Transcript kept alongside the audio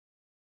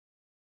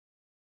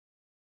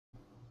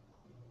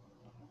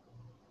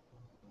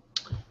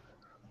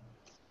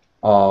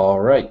All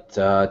right,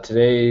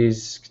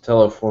 today's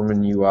Katello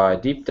Foreman UI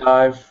deep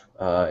dive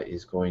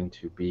is going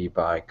to be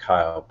by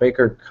Kyle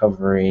Baker,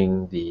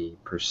 covering the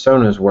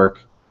personas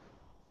work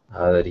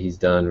that he's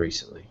done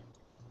recently.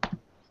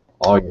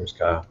 All yours,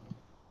 Kyle.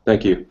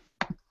 Thank you.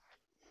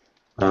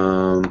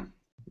 Um,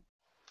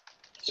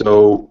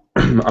 so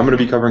I'm going to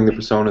be covering the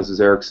personas, as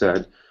Eric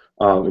said,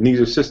 and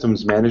these are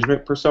systems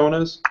management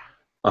personas,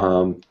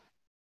 um,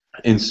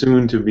 and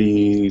soon to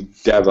be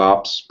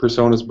DevOps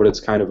personas, but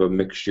it's kind of a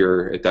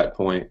mixture at that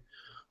point.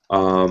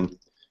 Um,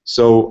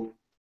 so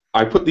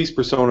I put these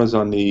personas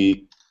on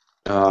the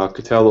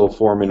Katello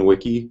Foreman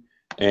wiki,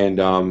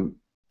 and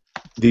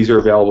these are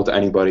available to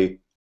anybody.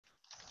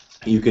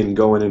 You can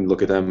go in and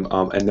look at them,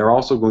 and they're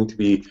also going to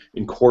be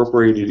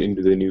incorporated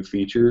into the new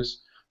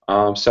features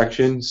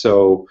section,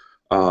 so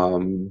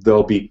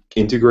they'll be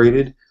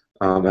integrated,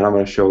 and I'm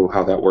going to show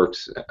how that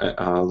works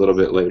a little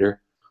bit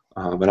later.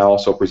 And I'll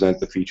also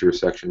present the features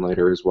section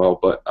later as well,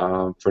 but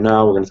for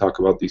now we're going to talk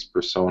about these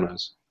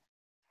personas.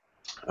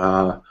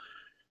 Uh,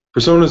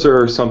 Personas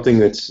are something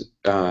that's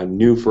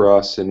new for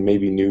us and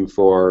maybe new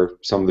for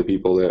some of the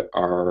people that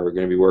are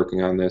going to be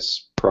working on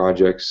this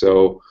project.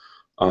 So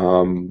I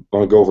want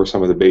to go over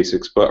some of the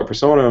basics. But a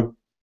persona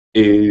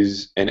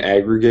is an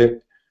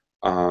aggregate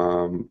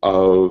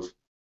of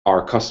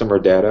our customer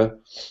data,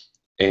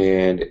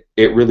 and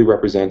it really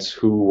represents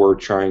who we're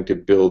trying to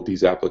build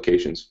these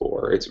applications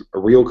for. It's a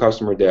real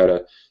customer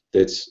data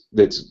that's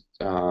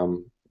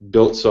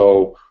built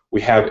so we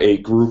have a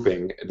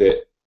grouping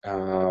that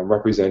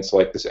represents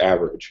like this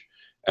average.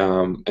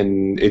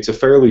 And it's a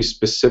fairly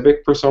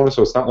specific persona,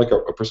 so it's not like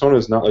a persona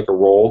is not like a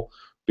role,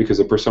 because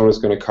a persona is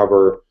going to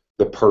cover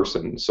the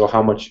person. So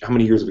how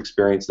many years of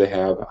experience they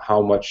have,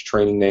 how much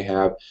training they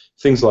have,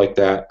 things like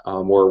that,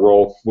 where a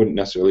role wouldn't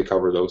necessarily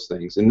cover those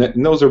things.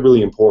 And those are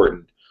really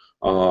important,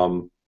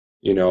 um,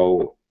 you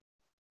know,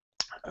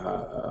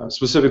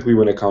 specifically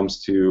when it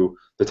comes to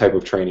the type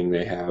of training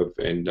they have,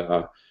 and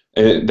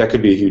that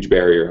could be a huge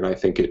barrier, and I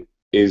think it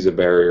is a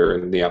barrier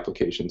in the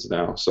applications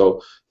now.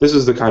 So this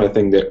is the kind of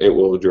thing that it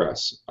will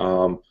address.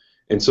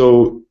 And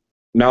so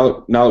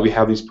now that we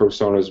have these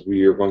personas,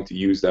 we are going to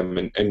use them,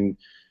 and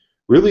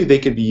really they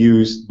could be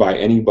used by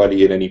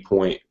anybody at any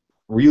point.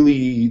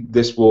 Really,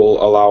 this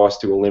will allow us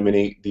to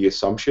eliminate the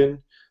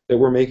assumption that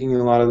we're making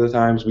a lot of the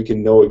times. We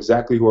can know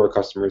exactly who our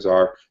customers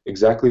are,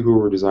 exactly who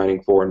we're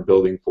designing for and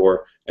building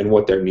for, and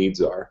what their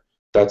needs are.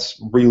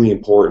 That's really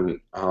important,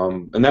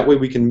 and that way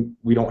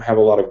we don't have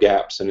a lot of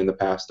gaps, and in the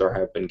past there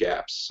have been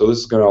gaps. So this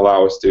is going to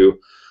allow us to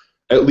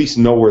at least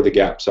know where the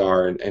gaps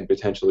are and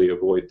potentially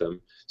avoid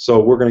them. So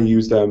we're going to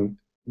use them.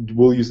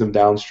 We'll use them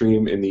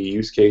downstream in the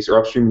use case, or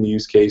upstream in the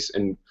use case,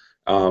 and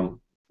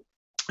um,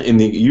 in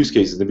the use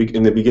cases, in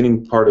the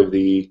beginning part of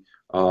the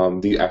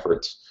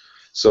efforts.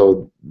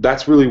 So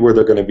that's really where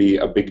they're going to be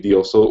a big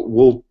deal. So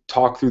we'll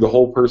talk through the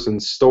whole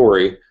person's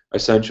story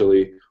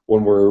essentially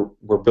when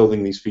we're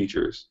building these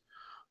features,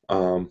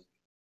 um,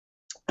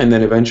 and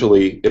then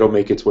eventually it'll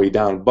make its way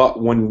down.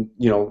 But when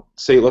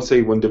let's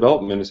say when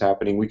development is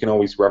happening, we can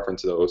always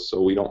reference those,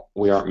 so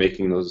we aren't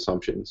making those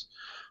assumptions.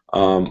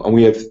 And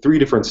we have three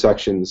different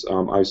sections.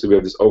 Obviously, we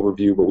have this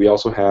overview, but we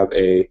also have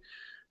a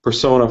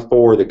persona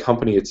for the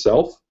company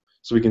itself,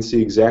 so we can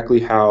see exactly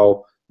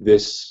how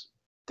this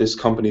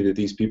company that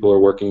these people are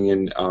working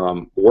in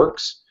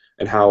works,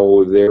 and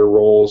how their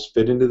roles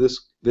fit into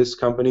this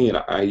company.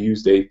 And I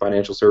used a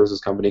financial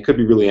services company. It could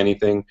be really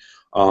anything.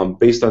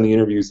 Based on the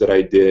interviews that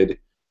I did,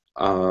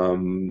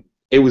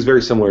 it was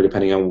very similar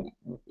depending on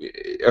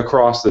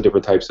across the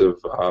different types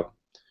of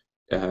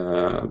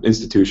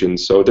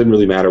institutions. So it didn't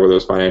really matter whether it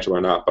was financial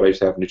or not, but I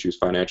just happened to choose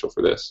financial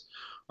for this.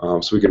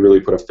 So we could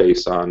really put a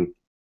face on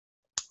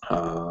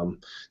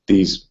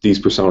these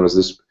personas,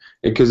 this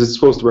because it's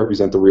supposed to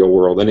represent the real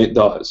world, and it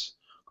does.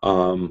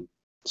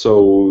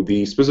 So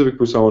the specific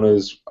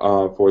personas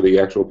for the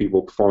actual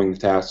people performing the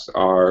tasks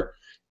are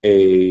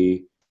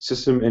a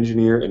system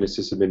engineer and a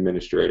system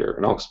administrator,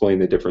 and I'll explain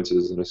the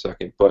differences in a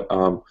second. But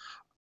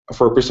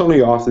for a persona,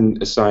 you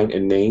often assign a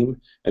name,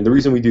 and the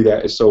reason we do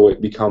that is so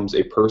it becomes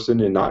a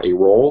person and not a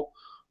role,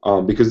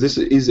 because this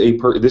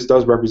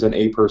does represent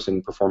a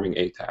person performing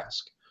a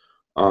task.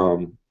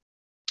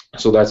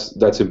 So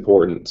that's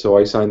important. So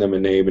I assign them a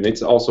name, and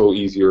it's also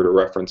easier to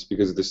reference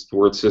because this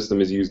word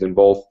system is used in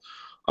both,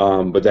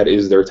 but that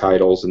is their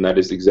titles, and that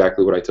is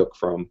exactly what I took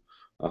from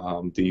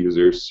the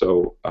users.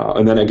 So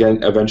and then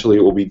again, eventually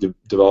it will be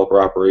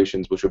developer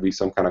operations, which will be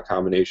some kind of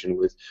combination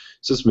with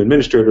system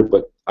administrator,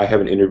 but I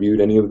haven't interviewed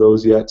any of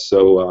those yet,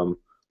 so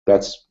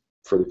that's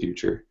for the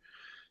future.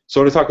 So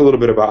I want to talk a little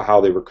bit about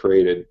how they were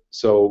created.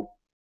 So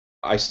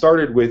I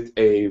started with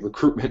a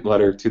recruitment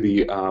letter to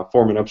the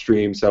Foreman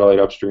upstream, satellite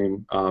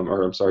upstream,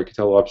 or I'm sorry,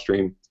 Katello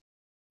upstream,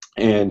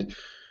 and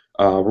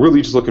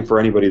really just looking for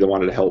anybody that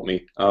wanted to help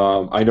me.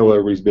 I know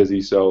everybody's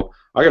busy, so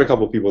I got a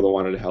couple of people that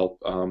wanted to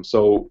help.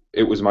 So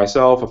it was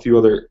myself,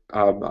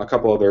 a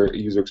couple other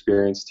user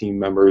experience team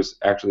members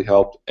actually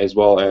helped, as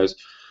well as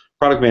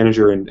product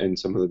manager and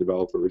some of the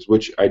developers,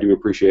 which I do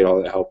appreciate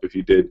all that help. If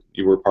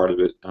you were part of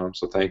it,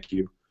 so thank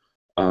you.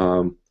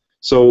 Um,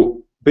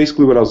 So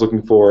basically what I was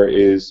looking for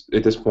is,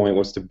 at this point,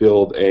 was to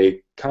build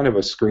a kind of a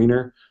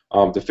screener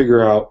to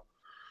figure out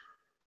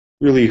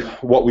really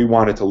what we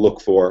wanted to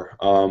look for.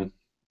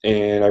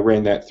 And I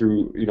ran that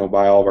through,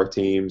 by all of our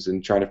teams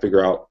and trying to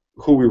figure out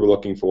who we were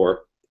looking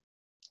for.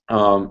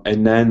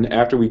 And then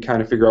after we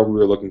kind of figure out who we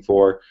were looking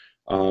for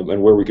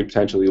and where we could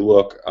potentially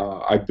look,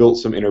 I built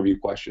some interview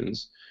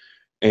questions.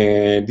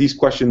 And these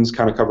questions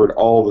kind of covered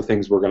all the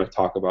things we're going to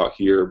talk about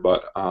here,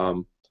 but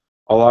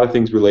a lot of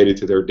things related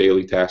to their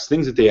daily tasks,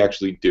 things that they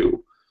actually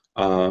do.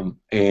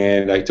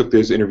 And I took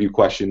those interview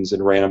questions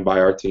and ran them by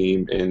our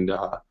team, and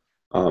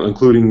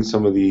including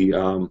some of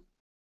the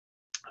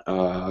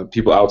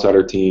people outside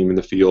our team in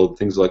the field,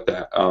 things like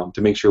that,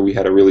 to make sure we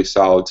had a really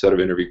solid set of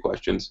interview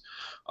questions.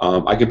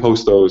 I can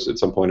post those at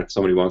some point if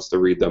somebody wants to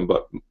read them,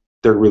 but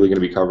they're really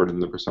going to be covered in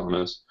the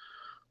personas.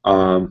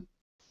 And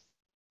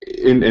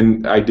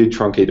I did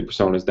truncate the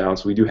personas down,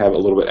 so we do have a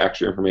little bit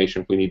extra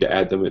information if we need to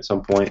add them at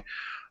some point.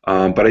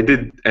 But I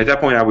did, at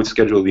that point, I would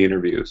schedule the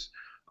interviews.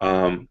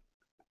 I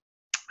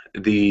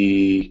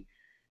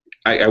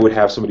would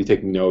have somebody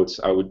taking notes.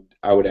 I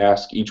would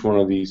ask each one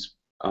of these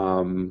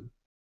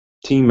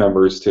team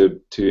members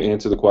to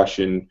answer the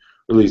question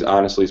really as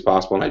honestly as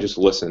possible, and I just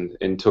listened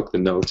and took the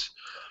notes.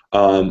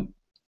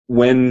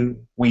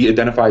 When we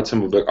identified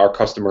some of our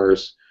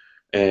customers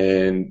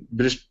and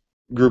just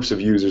groups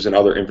of users and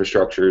other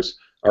infrastructures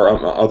or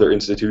other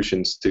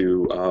institutions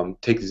to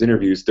take these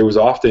interviews, there was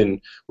often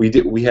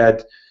we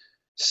had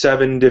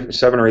seven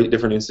or eight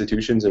different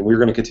institutions, and we were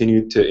going to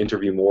continue to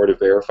interview more to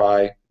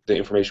verify the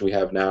information we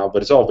have now,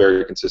 but it's all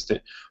very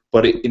consistent.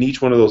 But in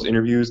each one of those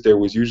interviews, there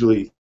was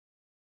usually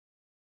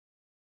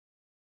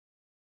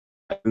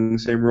the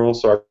same role,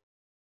 so it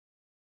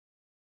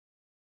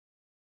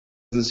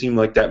doesn't seem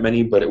like that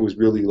many, but it was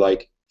really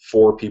like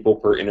 4 people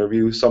per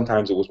interview.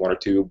 Sometimes it was 1 or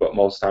 2, but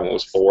most of the time it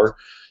was 4.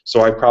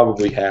 So I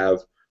probably have,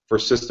 for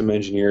system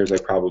engineers, I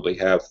probably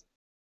have,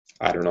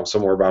 I don't know,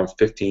 somewhere around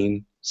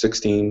 15,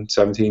 16,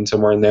 17,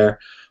 somewhere in there.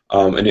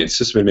 And in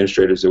system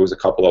administrators, there was a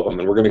couple of them.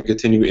 And we're going to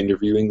continue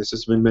interviewing the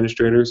system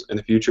administrators in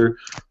the future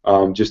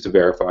just to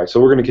verify. So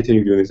we're going to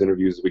continue doing these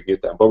interviews as we can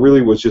get them. But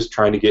really was just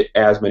trying to get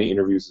as many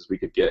interviews as we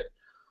could get.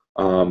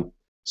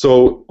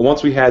 So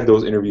once we had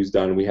those interviews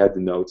done, we had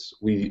the notes,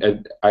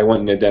 I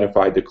went and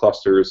identified the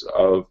clusters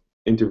of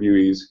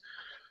interviewees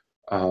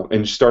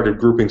and started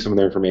grouping some of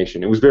their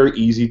information. It was very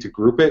easy to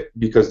group it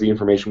because the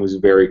information was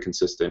very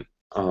consistent.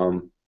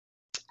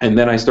 And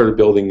then I started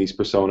building these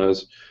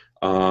personas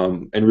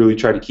and really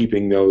tried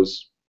keeping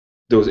those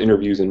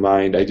interviews in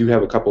mind. I do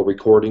have a couple of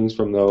recordings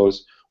from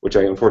those, which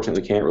I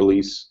unfortunately can't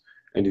release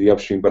into the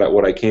upstream, but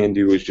what I can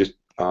do is just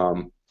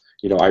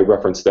I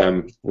reference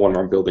them when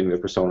I'm building the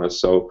personas,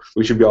 so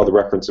we should be able to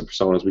reference the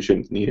personas. We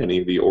shouldn't need any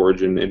of the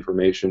origin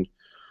information.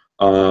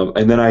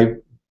 And then I,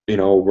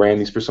 ran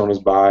these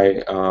personas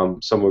by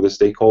some of the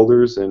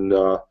stakeholders, and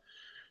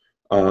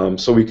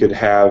so we could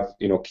have,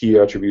 key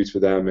attributes for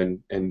them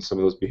and some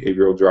of those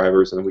behavioral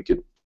drivers, and then we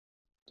could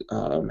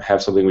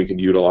have something we can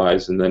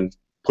utilize and then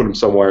put them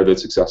somewhere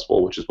that's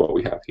accessible, which is what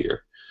we have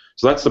here.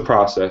 So that's the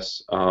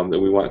process that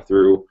we went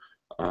through,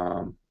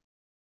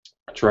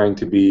 trying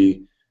to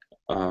be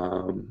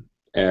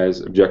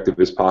as objective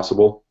as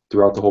possible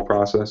throughout the whole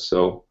process.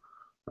 So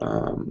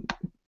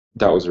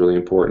that was really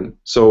important.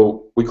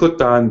 So we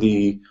clicked on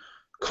the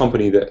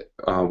company that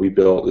we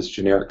built, this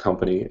generic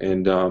company,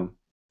 and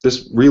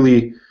this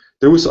really,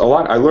 there was a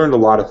lot, I learned a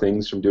lot of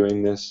things from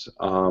doing this,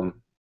 and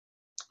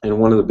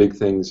one of the big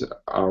things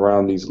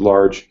around these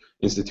large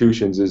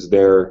institutions is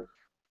their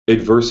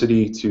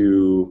adversity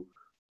to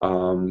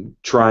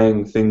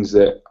trying things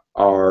that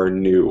are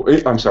new.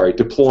 I'm sorry,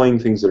 deploying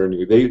things that are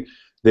new.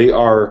 They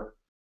are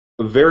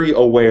very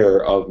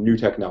aware of new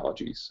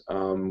technologies,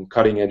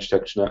 cutting-edge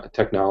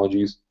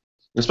technologies,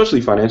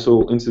 especially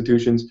financial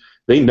institutions.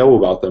 They know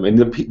about them, and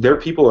their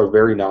people are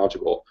very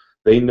knowledgeable.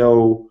 They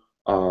know,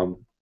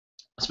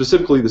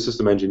 specifically the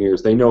system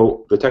engineers, they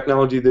know the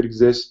technology that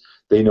exists,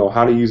 they know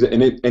how to use it,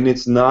 and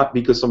it's not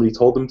because somebody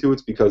told them to,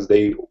 it's because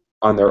they,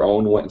 on their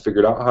own, went and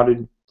figured out how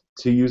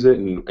to use it,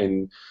 and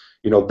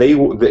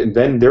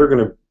then they're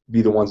going to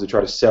be the ones that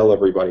try to sell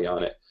everybody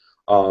on it.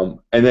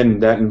 And then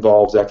that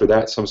involves, after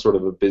that, some sort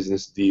of a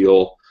business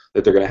deal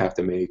that they're going to have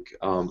to make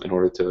in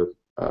order to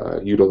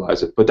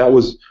utilize it. But that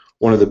was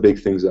one of the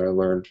big things that I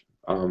learned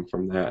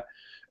from that.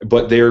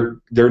 But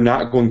they're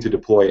not going to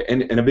deploy it.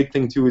 And a big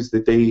thing, too, is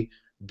that they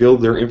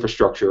build their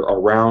infrastructure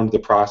around the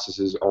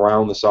processes,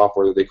 around the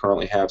software that they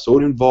currently have. So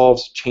it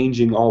involves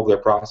changing all of their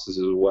processes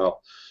as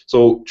well.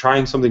 So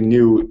trying something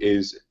new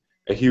is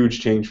a huge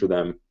change for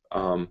them,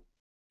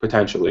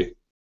 potentially.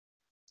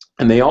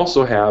 And they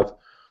also have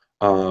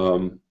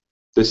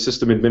the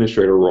system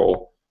administrator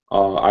role.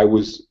 I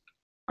was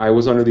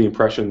under the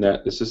impression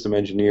that the system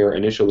engineer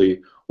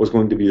initially was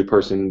going to be the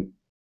person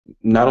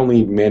not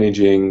only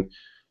managing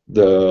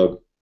the,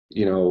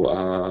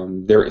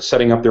 they're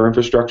setting up their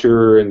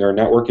infrastructure and their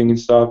networking and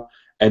stuff,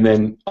 and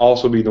then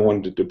also be the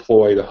one to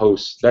deploy the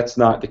hosts. That's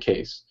not the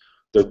case.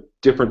 They're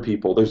different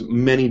people. There's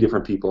many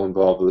different people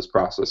involved with this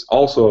process.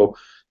 Also,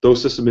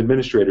 those system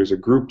administrators are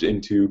grouped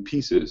into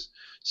pieces,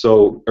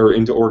 so or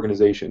into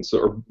organizations. So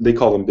or they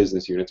call them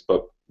business units,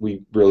 but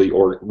we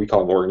call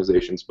them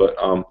organizations. But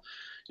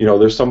you know,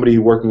 there's somebody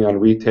working on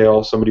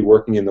retail, somebody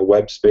working in the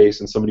web space,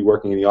 and somebody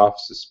working in the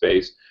office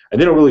space, and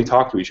they don't really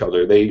talk to each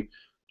other. They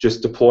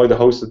just deploy the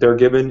hosts that they're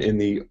given in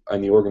the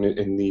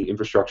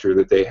infrastructure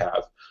that they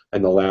have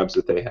and the labs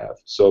that they have.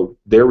 So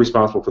they're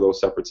responsible for those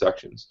separate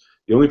sections.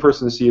 The only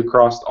person to see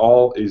across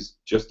all is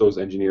just those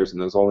engineers,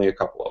 and there's only a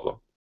couple of them.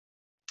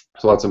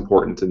 So that's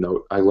important to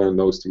note. I learned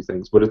those two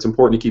things, but it's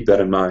important to keep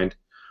that in mind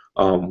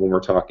when we're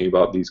talking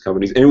about these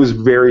companies. And it was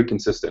very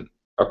consistent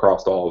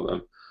across all of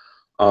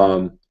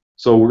them.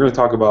 So we're going to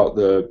talk about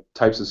the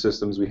types of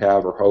systems we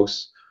have or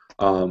hosts.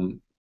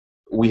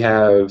 We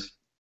have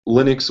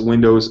Linux,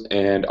 Windows,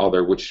 and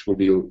other, which would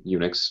be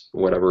Unix,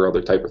 whatever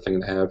other type of thing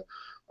they have.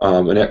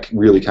 And that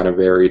really kind of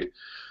varied.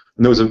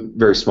 And there was a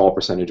very small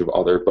percentage of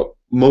other, but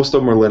most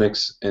of them are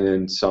Linux and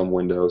then some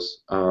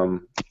Windows. I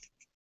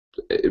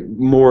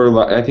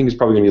think it's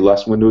probably going to be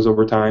less Windows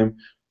over time,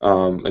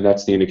 and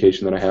that's the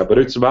indication that I have. But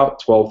it's about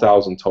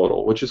 12,000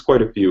 total, which is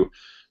quite a few.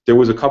 There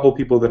was a couple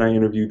people that I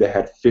interviewed that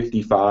had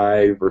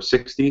 55 or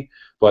 60,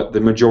 but the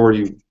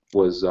majority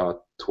was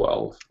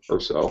 12 or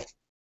so.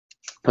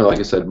 And like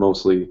I said,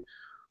 mostly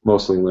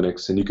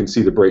Linux, and you can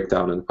see the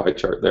breakdown in the pie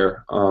chart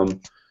there.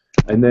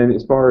 And then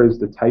as far as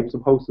the types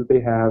of hosts that they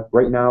have,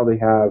 right now they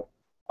have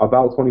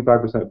about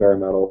 25% bare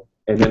metal,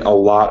 and then a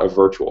lot of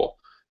virtual.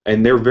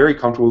 And they're very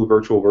comfortable with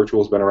virtual.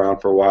 Virtual's been around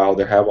for a while.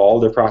 They have all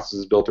their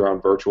processes built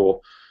around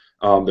virtual.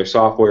 Their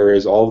software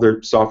is, all of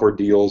their software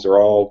deals are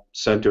all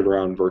centered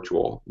around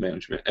virtual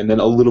management, and then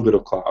a little bit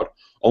of cloud.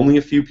 Only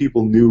a few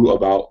people knew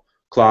about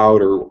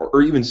cloud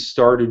or even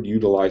started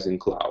utilizing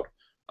cloud.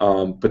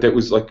 But that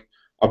was like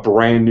a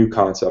brand new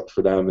concept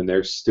for them, and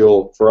they're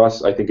still, for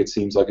us, I think it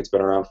seems like it's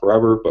been around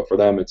forever, but for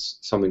them it's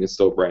something that's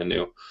still brand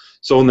new.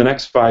 So in the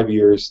next 5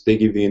 years, they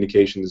give the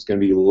indication it's going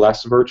to be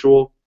less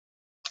virtual,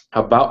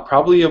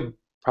 probably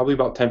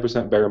about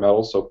 10% bare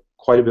metal, so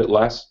quite a bit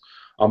less.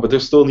 But they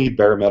still need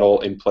bare metal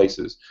in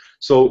places.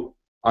 So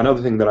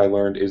another thing that I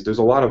learned is there's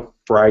a lot of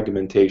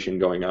fragmentation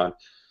going on.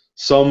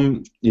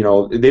 Some, you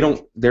know,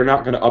 they're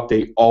not going to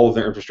update all of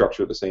their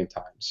infrastructure at the same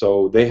time.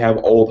 So they have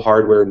old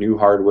hardware, new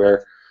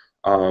hardware,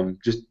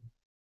 just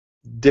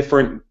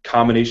different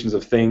combinations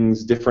of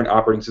things, different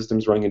operating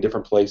systems running in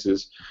different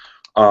places.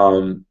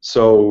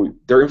 So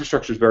their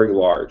infrastructure is very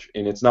large,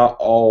 and it's not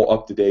all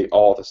up to date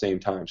all at the same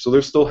time. So they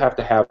still have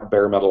to have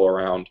bare metal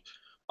around,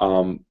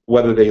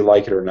 whether they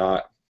like it or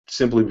not,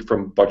 simply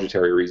from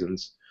budgetary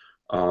reasons.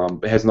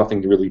 It has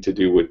nothing really to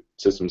do with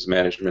systems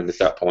management at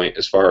that point,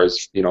 as far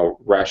as, you know,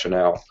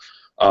 rationale.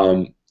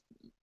 And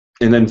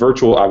then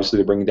virtual, obviously,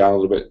 they're bringing down a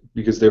little bit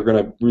because they're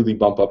going to really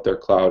bump up their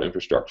cloud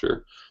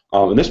infrastructure.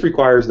 And this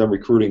requires them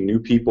recruiting new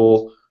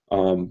people,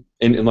 and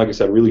like I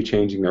said, really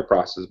changing their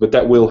process. But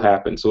that will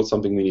happen, so it's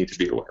something we need to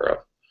be aware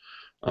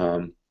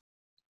of.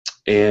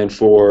 And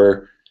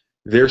for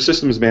their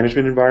systems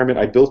management environment,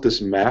 I built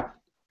this map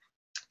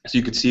so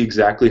you could see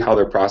exactly how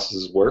their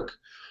processes work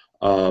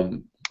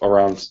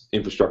around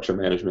infrastructure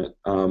management.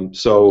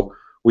 So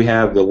we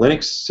have the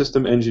Linux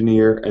system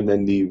engineer and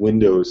then the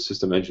Windows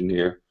system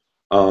engineer,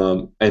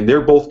 and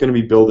they're both going to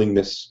be building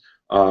this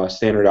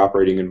standard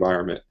operating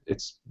environment.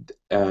 It's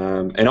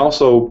and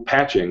also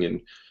patching,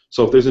 and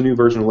so if there's a new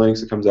version of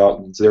Linux that comes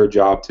out, it's their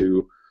job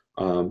to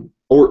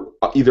or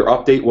either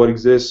update what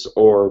exists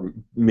or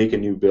make a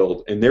new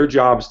build. And their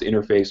job is to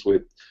interface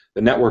with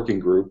the networking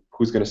group,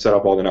 who's going to set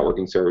up all the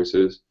networking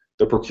services,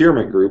 the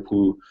procurement group,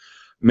 who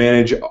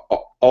manage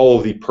all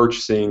of the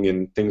purchasing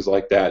and things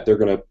like that. They're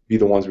going to be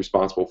the ones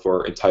responsible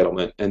for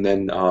entitlement, and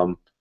then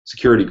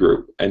security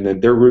group, and then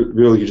they're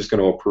really just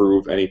going to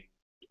approve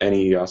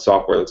any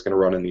software that's going to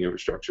run in the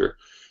infrastructure.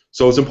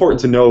 So it's important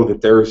to know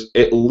that there's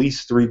at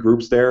least 3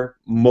 groups there,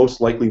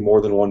 most likely more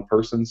than one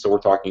person. So we're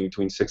talking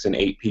between 6 and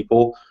 8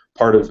 people,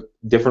 part of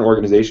different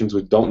organizations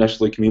which don't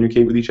necessarily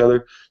communicate with each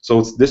other. So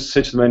it's this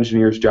system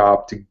engineer's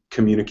job to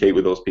communicate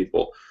with those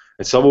people.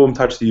 And some of them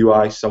touch the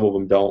UI, some of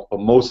them don't, but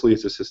mostly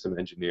it's a system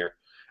engineer.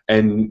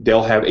 And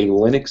they'll have a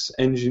Linux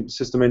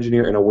system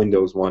engineer and a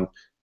Windows one.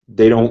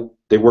 They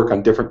work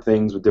on different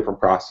things with different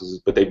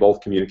processes, but they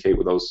both communicate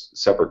with those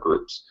separate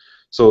groups.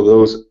 So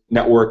those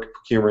network,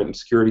 procurement, and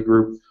security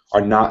group are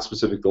not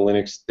specific to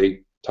Linux.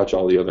 They touch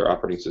all the other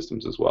operating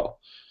systems as well.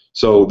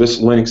 So this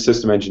Linux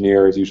system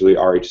engineer is usually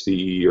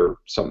RHCE or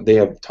some. They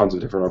have tons of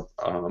different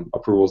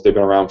approvals. They've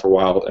been around for a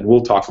while, and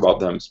we'll talk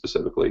about them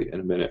specifically in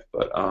a minute.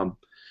 But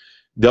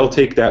they'll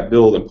take that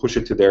build and push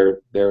it to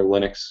their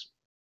Linux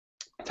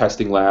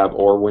testing lab,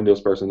 or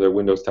Windows person, their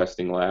Windows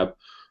testing lab.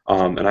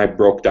 And I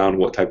broke down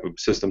what type of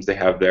systems they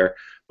have there.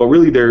 But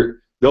really,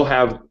 they'll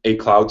have a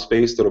cloud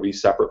space that'll be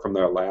separate from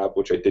their lab,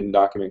 which I didn't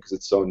document because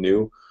it's so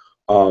new.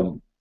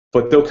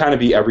 But they'll kind of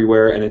be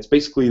everywhere, and it's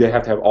basically they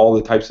have to have all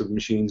the types of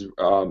machines,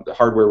 the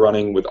hardware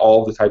running with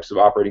all the types of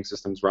operating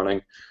systems running,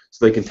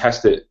 so they can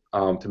test it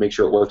to make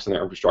sure it works in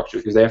their infrastructure,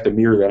 because they have to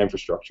mirror that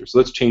infrastructure. So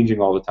that's changing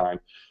all the time.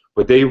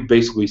 But they're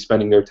basically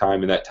spending their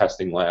time in that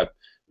testing lab,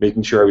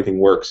 making sure everything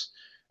works.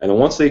 And then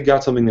once they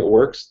got something that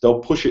works, they'll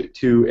push it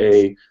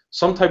to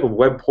some type of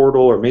web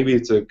portal, or maybe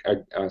it's a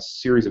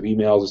series of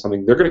emails or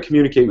something. They're going to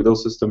communicate with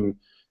those system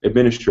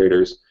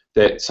administrators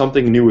that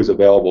something new is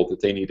available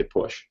that they need to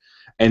push.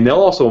 And they'll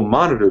also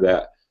monitor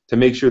that to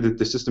make sure that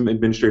the system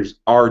administrators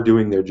are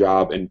doing their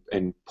job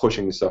and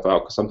pushing the stuff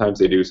out, because sometimes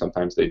they do,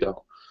 sometimes they don't.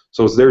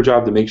 So it's their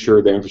job to make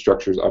sure their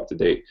infrastructure is up to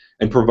date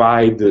and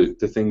provide the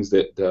things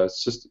that the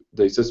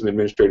system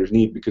administrators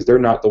need, because they're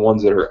not the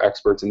ones that are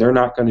experts, and they're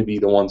not going to be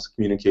the ones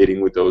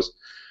communicating with those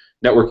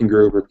networking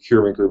group or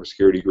procurement group or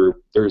security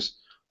group. There's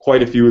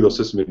quite a few of those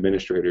system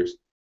administrators.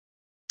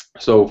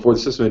 So for the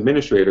system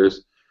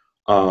administrators,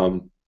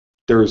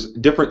 there's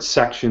different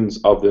sections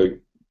of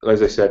the,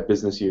 as I said,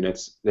 business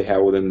units they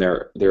have within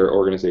their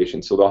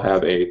organization. So they'll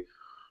have a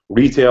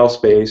retail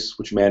space,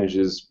 which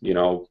manages,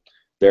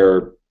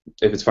 their,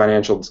 if it's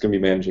financial, it's going to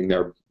be managing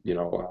their,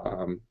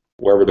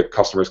 wherever the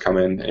customers come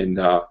in and,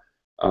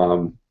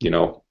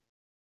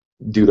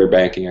 do their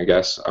banking, I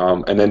guess.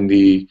 And then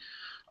the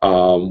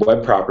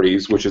web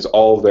properties, which is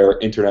all of their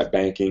internet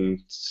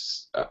banking,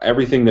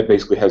 everything that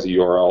basically has a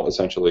URL,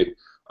 essentially,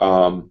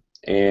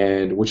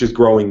 and which is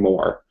growing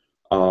more.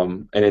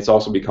 And it's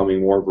also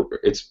becoming more,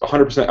 it's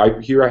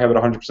 100%, here I have it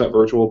 100%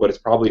 virtual, but it's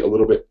probably a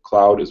little bit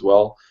cloud as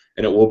well,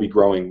 and it will be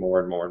growing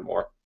more and more and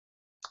more.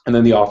 And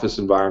then the office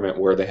environment,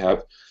 where they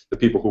have the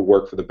people who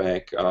work for the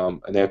bank,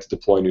 and they have to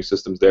deploy new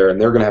systems there,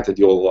 and they're going to have to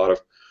deal with a lot of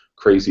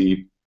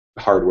crazy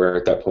hardware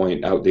at that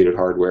point, outdated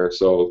hardware,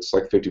 so it's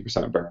like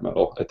 50% bare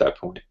metal at that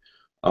point.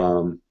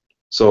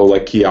 So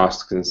like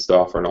kiosks and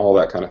stuff and all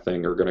that kind of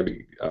thing are going to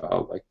be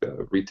like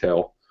the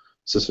retail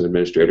system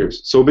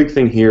administrators. So a big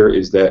thing here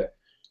is that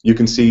you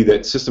can see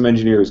that system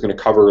engineer is going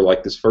to cover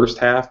like this first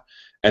half,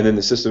 and then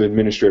the system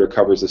administrator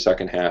covers the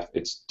second half.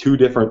 It's two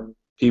different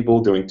people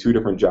doing two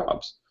different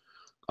jobs.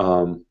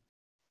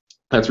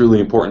 That's really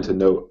important to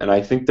note, and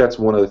I think that's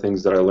one of the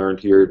things that I learned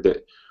here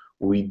that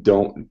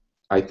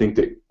I think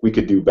that we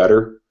could do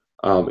better,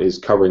 is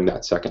covering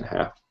that second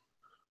half.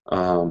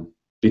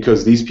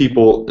 Because these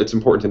people, it's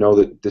important to know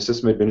that the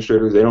system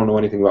administrators, they don't know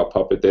anything about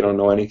Puppet, they don't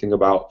know anything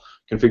about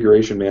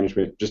configuration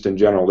management just in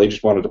general. They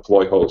just want to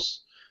deploy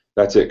hosts.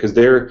 That's it, because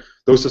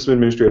those system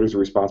administrators are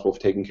responsible for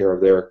taking care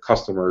of their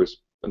customers,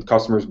 and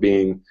customers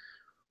being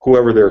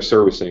whoever they're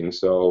servicing.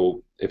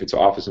 So if it's an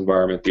office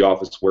environment, the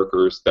office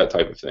workers, that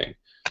type of thing.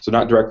 So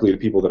not directly the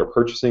people that are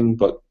purchasing,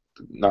 but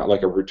not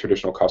like a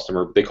traditional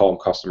customer. They call them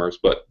customers,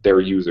 but they're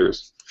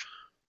users.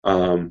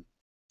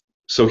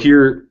 So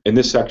here in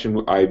this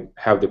section, I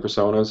have the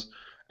personas,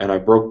 and I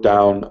broke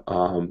down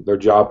their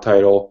job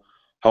title,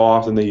 how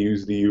often they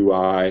use the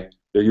UI,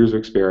 their user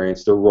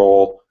experience, their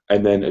role,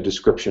 and then a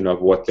description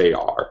of what they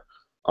are.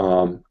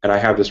 And I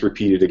have this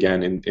repeated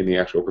again in the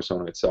actual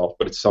persona itself,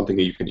 but it's something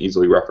that you can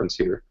easily reference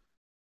here.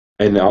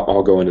 And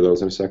I'll go into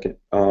those in a second.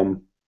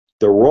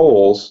 The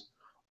roles,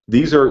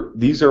 these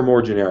are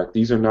more generic.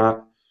 These are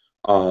not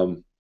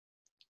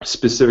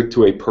specific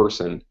to a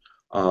person.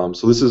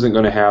 So this isn't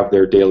going to have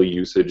their daily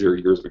usage or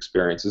years of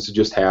experience. This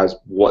just has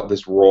what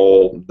this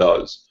role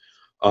does.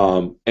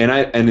 And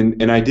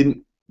I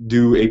didn't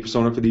do a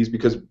persona for these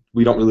because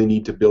we don't really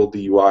need to build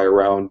the UI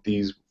around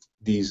these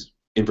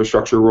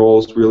infrastructure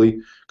roles, really,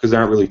 because they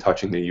aren't really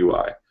touching the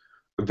UI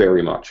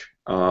very much.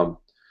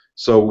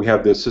 So we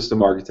have the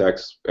system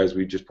architects, as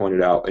we just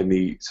pointed out, and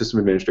the system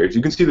administrators.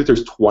 You can see that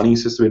there's 20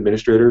 system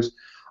administrators.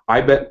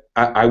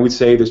 I would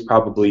say there's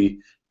probably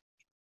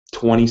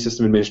 20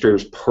 system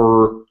administrators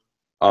per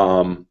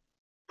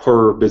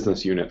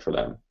business unit for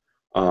them.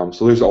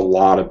 So there's a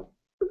lot of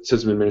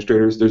system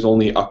administrators. There's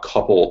only a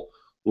couple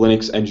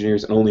Linux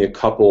engineers and only a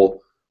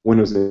couple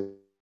Windows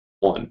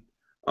 1.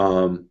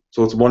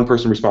 So it's one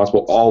person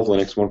responsible for all of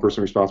Linux, one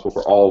person responsible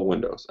for all of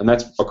Windows, and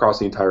that's across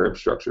the entire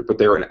infrastructure. But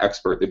they're an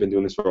expert. They've been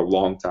doing this for a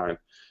long time.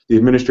 The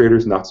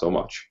administrators, not so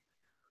much.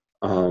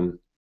 The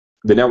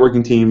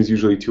networking team is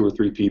usually 2 or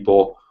 3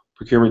 people.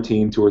 Procurement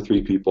team, 2 or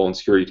 3 people, and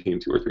security team,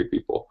 2 or 3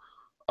 people.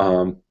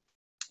 And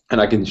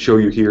I can show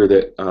you here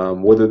that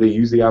whether they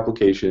use the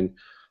application,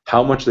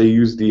 how much they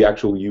use the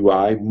actual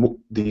UI.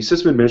 The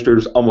system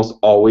administrators almost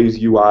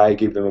always UI. I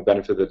gave them a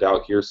benefit of the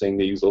doubt here, saying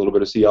they use a little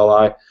bit of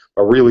CLI,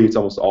 but really it's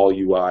almost all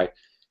UI.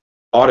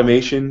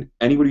 Automation,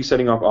 anybody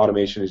setting up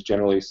automation is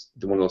generally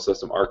one of those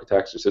system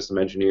architects or system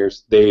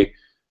engineers. They're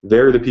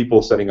the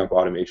people setting up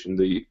automation.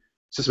 The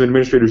system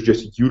administrators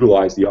just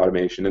utilize the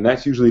automation, and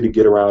that's usually to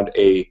get around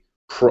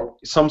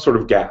some sort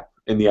of gap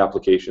in the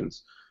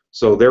applications.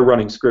 So they're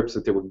running scripts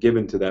that they were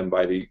given to them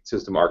by the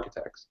system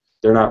architects.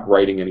 They're not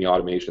writing any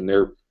automation.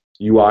 They're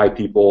UI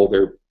people.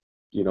 They're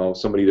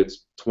somebody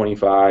that's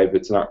 25.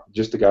 It's not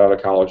just a guy out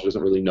of college,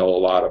 doesn't really know a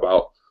lot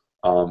about.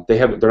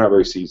 They're not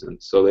very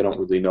seasoned, so they don't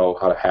really know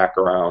how to hack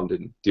around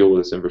and deal with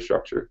this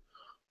infrastructure.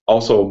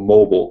 Also,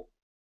 mobile.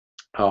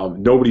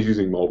 Nobody's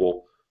using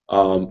mobile,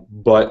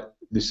 but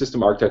the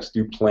system architects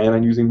do plan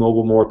on using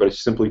mobile more, but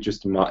it's simply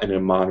just in a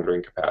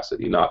monitoring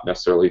capacity, not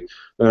necessarily.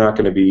 They're not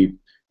going to be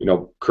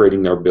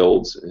creating their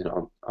builds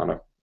on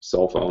a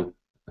cell phone.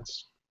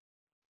 That's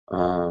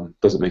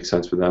doesn't make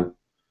sense for them.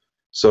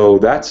 So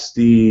that's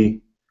the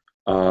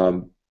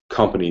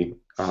company.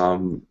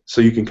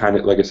 So you can kind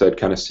of, like I said,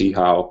 kind of see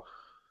how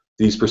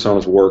these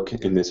personas work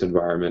in this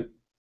environment.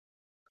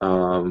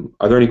 Are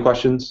there any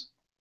questions?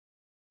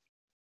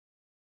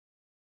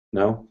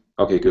 No?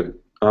 Okay, good.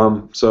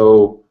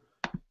 So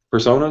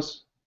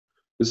personas.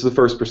 This is the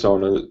first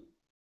persona.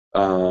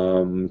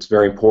 It's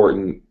very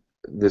important,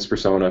 this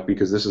persona,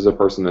 because this is a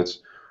person that's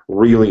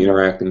really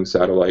interacting with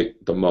satellite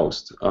the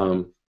most.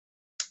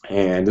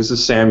 And this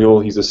is Samuel.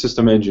 He's a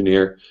system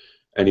engineer,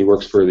 and he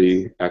works for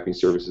the Acme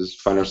Services,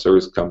 financial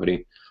service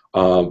company.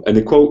 And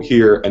the quote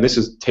here, and this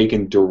is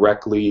taken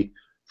directly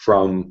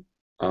from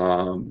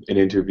an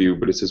interview,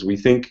 but it says, "We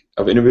think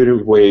of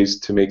innovative ways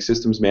to make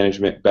systems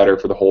management better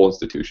for the whole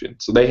institution."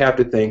 So they have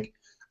to think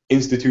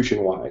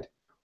institution-wide,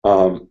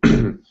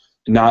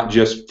 not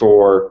just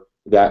for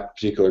that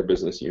particular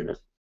business unit.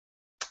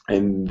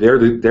 And they're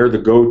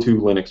the go-to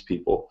Linux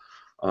people.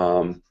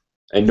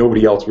 And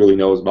nobody else really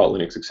knows about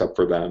Linux except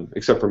for them,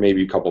 except for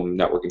maybe a couple of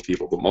networking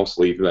people, but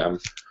mostly them.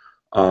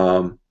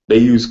 They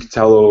use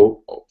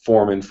Katello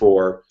Foreman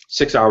for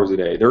 6 hours a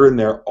day. They're in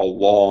there a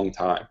long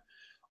time.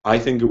 I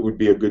think it would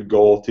be a good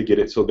goal to get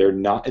it so they're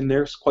not in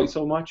there quite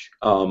so much,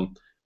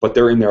 but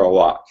they're in there a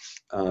lot.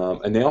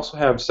 And they also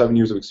have 7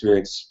 years of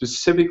experience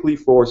specifically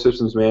for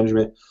systems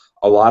management.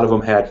 A lot of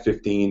them had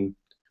 15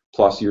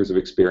 plus years of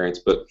experience,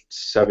 but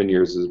 7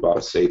 years is about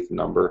a safe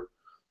number.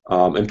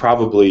 And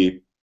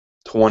probably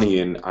 20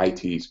 in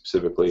IT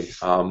specifically.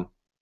 And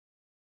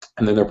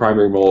then their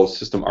primary role is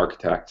system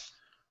architect.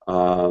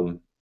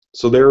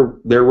 So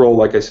their role,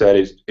 like I said,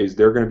 is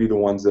they're going to be the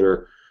ones that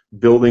are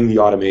building the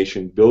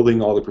automation,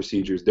 building all the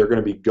procedures. They're going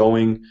to be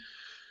going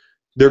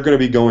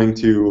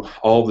to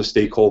all the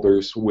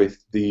stakeholders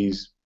with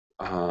these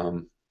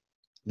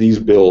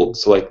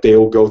builds. Like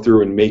they'll go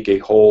through and make a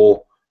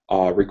whole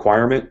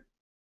requirement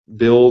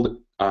build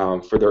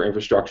for their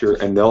infrastructure,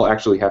 and they'll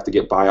actually have to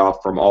get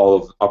buy-off from all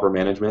of upper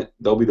management.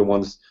 They'll be the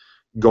ones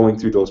going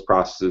through those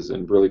processes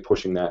and really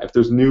pushing that. If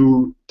there's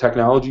new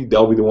technology,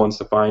 they'll be the ones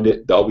to find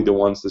it. They'll be the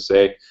ones to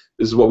say,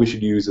 this is what we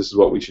should use, this is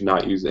what we should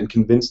not use, and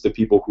convince the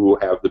people who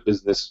have the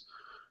business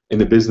in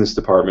the business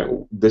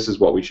department, this is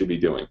what we should be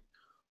doing.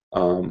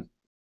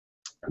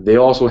 They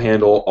also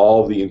handle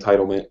all of the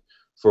entitlement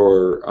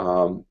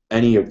for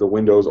any of the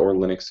Windows or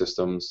Linux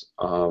systems.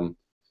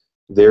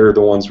 They're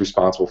the ones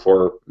responsible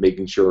for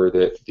making sure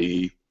that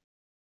the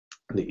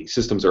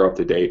systems are up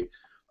to date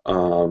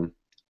and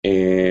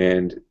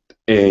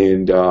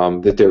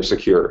that they're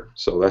secure.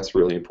 So that's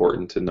really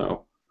important to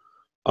know.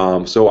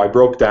 So I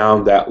broke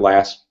down that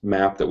last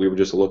map that we were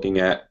just looking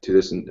at to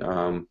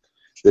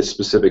this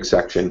specific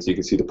section, so you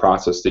can see the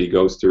process that he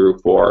goes through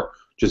for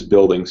just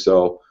building.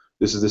 So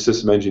this is the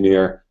system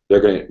engineer. They're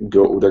going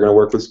to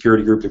work with the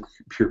security group, the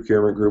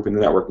procurement group, and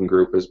the networking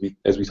group, as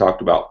we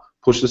talked about.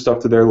 Push the stuff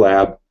to their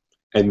lab,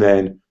 and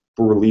then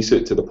release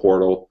it to the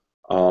portal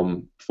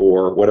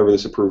for whatever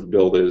this approved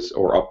build is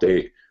or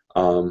update,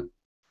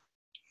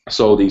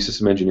 so the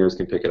system engineers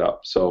can pick it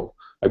up. So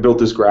I built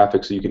this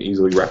graphic so you can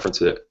easily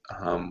reference it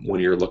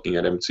when you're looking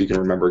at him, so you can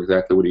remember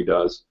exactly what he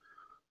does.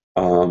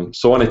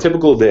 So on a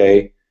typical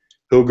day,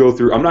 he'll go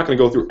through, I'm not going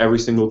to go through every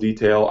single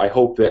detail. I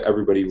hope that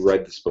everybody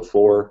read this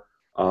before.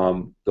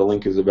 The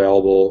link is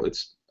available.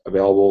 It's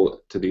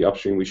available to the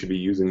upstream. We should be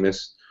using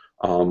this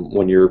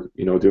when you're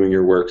doing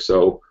your work.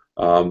 So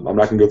I'm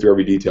not going to go through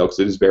every detail because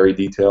it is very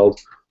detailed.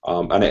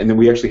 And then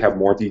we actually have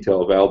more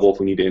detail available if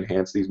we need to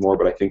enhance these more,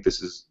 but I think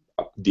this is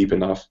deep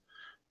enough.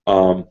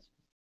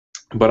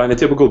 But on a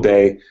typical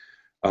day,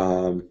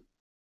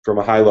 from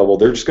a high level,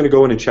 they're just going to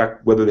go in and check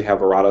whether they have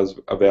erratas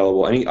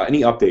available,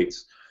 any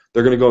updates.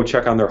 They're going to go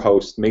check on their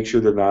host, make sure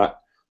they're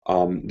not,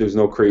 there's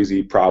no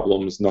crazy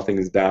problems, nothing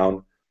is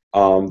down.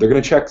 They're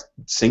going to check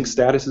sync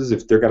statuses.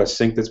 If they've got a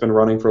sync that's been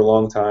running for a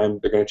long time,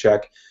 they're going to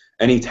check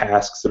any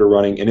tasks that are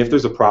running. And if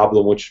there's a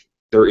problem, which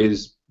there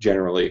is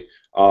generally,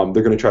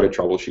 they're going to try to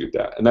troubleshoot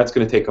that. And that's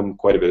going to take them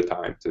quite a bit of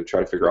time to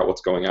try to figure out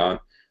what's going on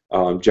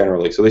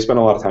generally. So they spend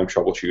a lot of time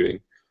troubleshooting.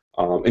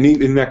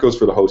 And that goes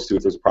for the host too.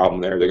 If there's a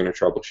problem there, they're going to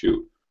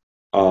troubleshoot.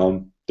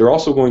 They're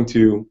also going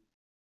to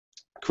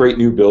create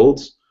new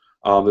builds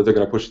that they're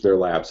going to push to their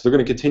labs. So they're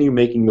going to continue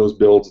making those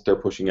builds that they're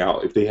pushing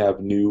out if they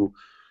have new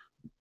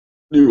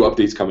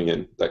updates coming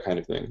in, that kind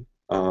of thing.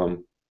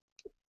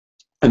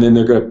 And then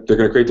they're going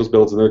to create those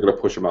builds and they're going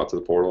to push them out to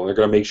the portal. And they're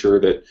going to make sure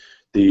that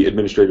the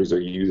administrators are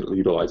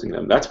utilizing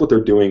them. That's what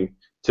they're doing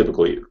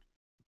typically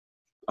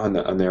on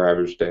their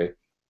average day.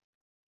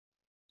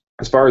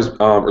 As far as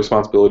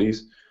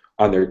responsibilities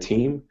on their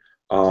team,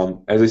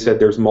 as I said,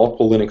 there's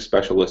multiple Linux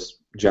specialists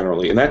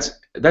generally, and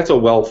that's a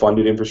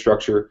well-funded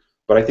infrastructure.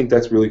 But I think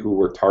that's really who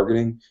we're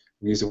targeting,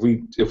 because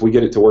if we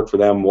get it to work for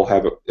them,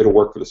 it'll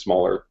work for the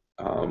smaller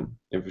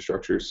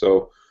infrastructure.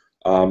 So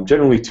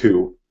generally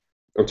two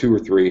or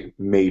three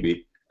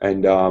maybe,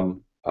 and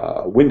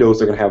Windows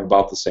they're going to have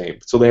about the same.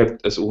 So they have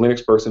a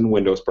Linux person,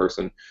 Windows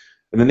person,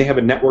 and then they have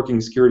a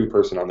networking security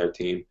person on their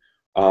team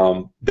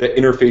that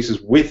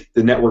interfaces with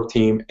the network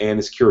team and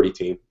the security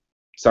team.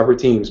 Separate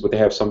teams, but they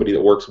have somebody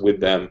that works with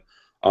them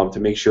to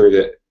make sure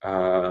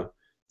that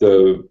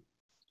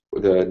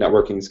the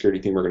networking and security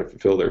team are going to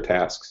fulfill their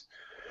tasks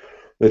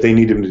that they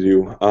need them to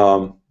do.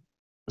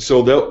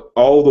 So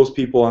all of those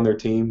people on their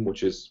team,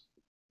 which is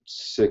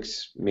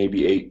 6,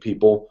 maybe 8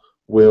 people,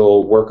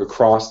 will work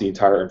across the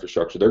entire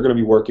infrastructure. They're going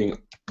to be working.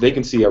 They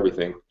can see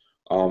everything.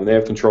 They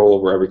have control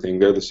over everything.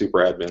 They're the super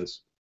admins.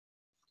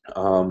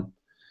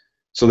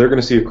 So they're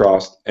going to see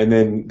across, and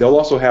then they'll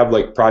also have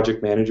like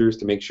project managers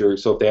to make sure.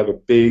 So if they have a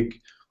big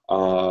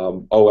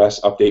OS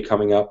update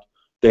coming up,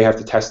 they have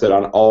to test it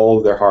on all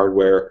of their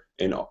hardware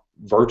in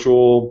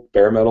virtual,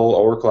 bare metal,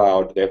 or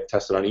cloud. They have to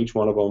test it on each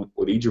one of them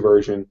with each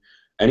version,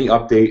 any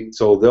update.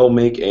 So they'll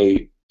make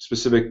a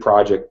specific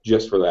project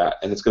just for that,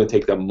 and it's going to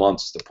take them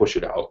months to push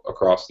it out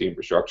across the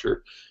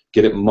infrastructure.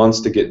 Get it months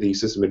to get the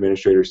system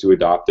administrators to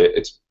adopt it.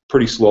 It's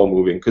pretty slow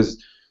moving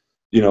because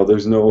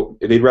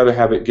they'd rather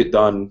have it get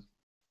done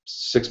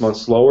 6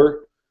 months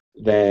slower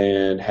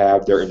than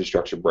have their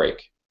infrastructure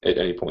break at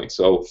any point.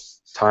 So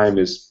time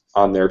is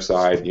on their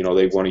side.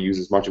 They want to use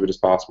as much of it as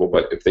possible,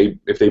 but if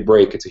they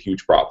break, it's a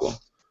huge problem.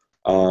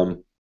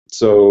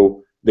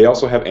 So they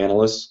also have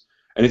analysts,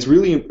 and it's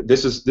really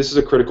this is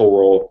a critical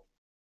role,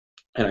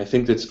 and I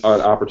think that's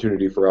an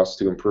opportunity for us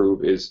to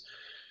improve. Is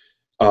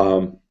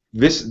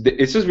this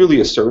is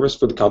really a service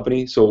for the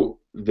company. So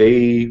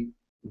the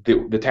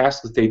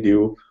tasks that they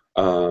do.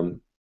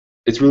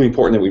 It's really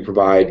important that we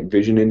provide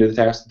vision into the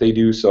tasks that they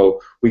do, so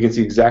we can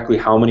see exactly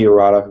how many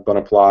errata have been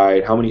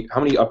applied, how many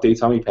updates,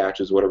 how many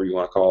patches, whatever you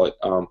want to call it,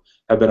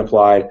 have been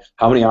applied,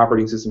 how many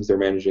operating systems they're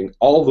managing,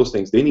 all of those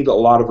things. They need a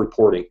lot of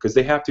reporting because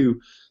they have to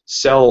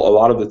sell a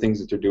lot of the things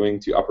that they're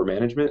doing to upper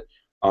management.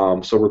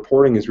 So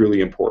reporting is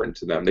really important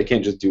to them. They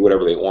can't just do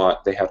whatever they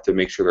want. They have to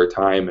make sure their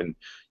time and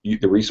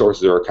the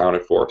resources are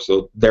accounted for.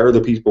 So they're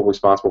the people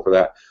responsible for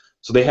that.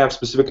 So they have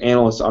specific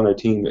analysts on their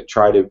team that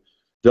try to.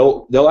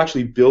 They'll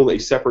actually build a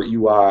separate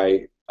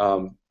UI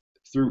not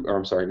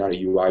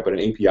a UI, but an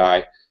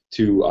API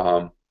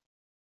to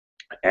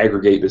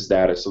aggregate this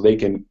data, so they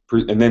can.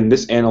 And then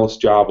this analyst's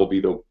job will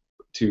be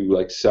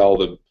to sell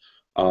the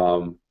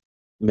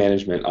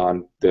management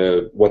on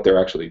what they're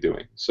actually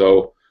doing.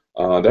 So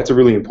that's a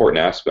really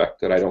important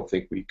aspect that I don't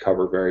think we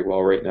cover very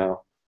well right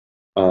now.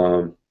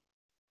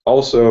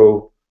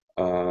 Also,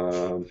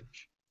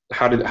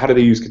 how do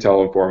they use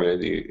Katello and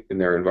Foreman in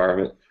their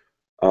environment?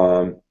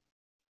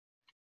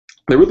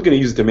 They're really going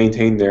to use it to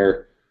maintain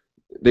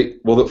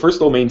first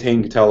they'll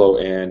maintain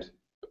Katello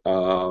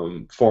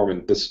and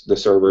Foreman, the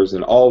servers,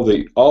 and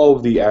all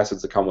of the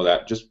assets that come with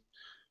that.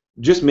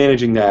 Just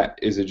managing that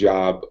is a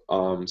job.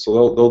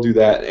 So they'll do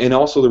that, and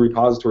also the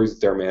repositories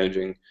that they're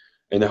managing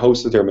and the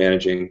hosts that they're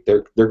managing.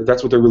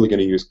 That's what they're really going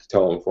to use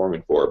Katello and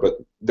Foreman for. But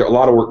a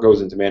lot of work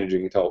goes into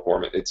managing Katello and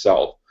Foreman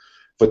itself.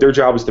 But their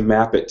job is to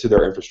map it to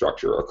their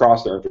infrastructure,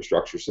 across their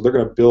infrastructure. So they're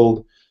going to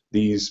build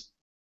this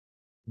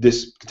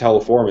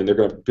Katello Foreman. They're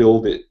going to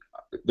build it.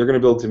 They're going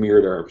to build to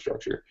mirror their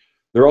infrastructure.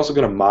 They're also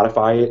going to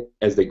modify it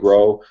as they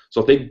grow.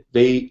 So if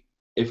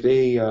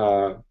they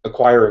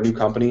acquire a new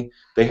company,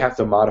 they have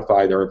to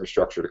modify their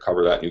infrastructure to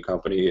cover that new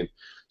company. And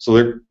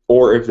so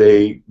or if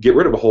they get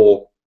rid of a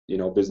whole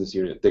business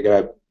unit, they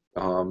got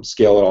to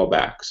scale it all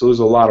back. So there's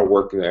a lot of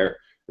work there,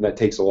 and that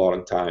takes a lot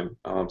of time.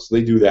 So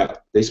they do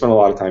that. They spend a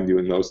lot of time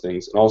doing those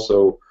things, and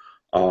also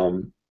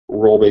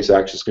role-based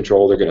access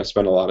control. They're going to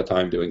spend a lot of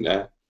time doing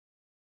that.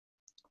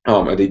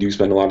 They do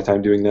spend a lot of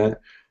time doing that.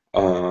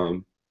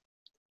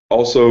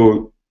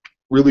 Also,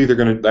 really, they're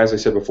going to, as I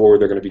said before,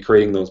 they're going to be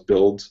creating those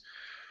builds,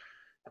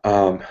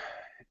 and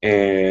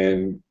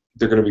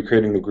they're going to be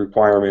creating the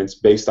requirements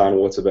based on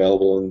what's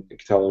available in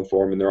Katello and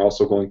Foreman. They're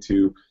also going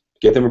to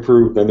get them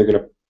approved. Then they're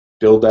going to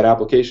build that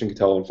application,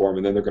 Katello and Foreman,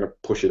 and then they're going to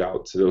push it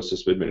out to those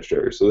system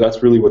administrators. So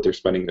that's really what they're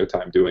spending their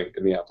time doing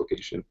in the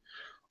application.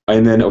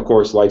 And then, of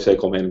course,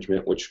 lifecycle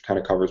management, which kind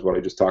of covers what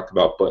I just talked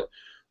about, but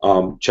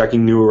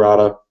checking new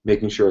errata,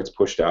 making sure it's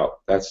pushed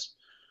out.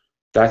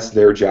 That's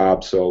their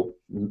job. So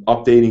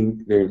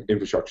updating their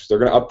infrastructures. They're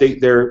going to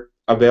update their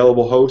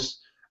available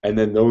hosts, and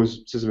then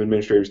those system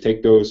administrators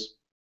take those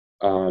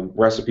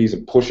recipes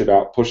and push it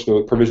out,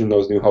 provision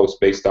those new hosts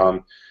based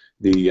on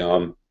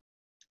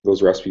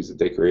those recipes that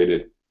they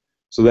created.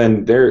 So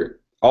then we're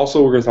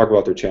going to talk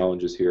about their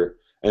challenges here,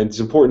 and it's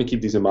important to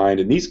keep these in mind.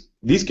 And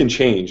these can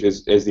change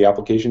as the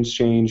applications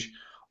change.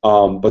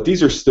 But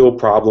these are still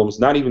problems,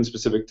 not even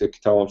specific to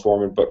Katello and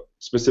Foreman, but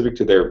specific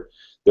to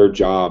their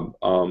job.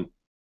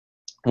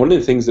 One of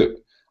the things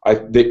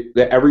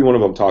that every one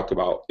of them talked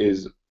about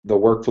is the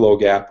workflow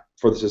gap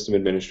for the system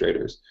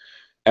administrators.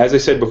 As I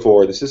said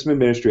before, the system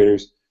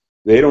administrators,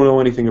 they don't know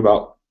anything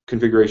about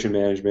configuration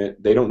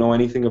management. They don't know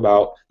anything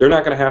about. They're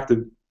not going to have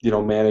to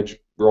manage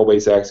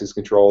role-based access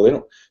control. They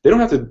don't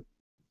have to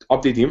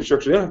update the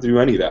infrastructure. They don't have to do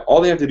any of that.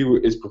 All they have to do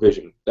is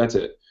provision. That's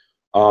it.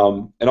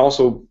 And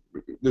also,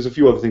 there's a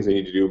few other things they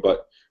need to do,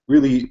 but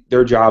really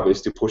their job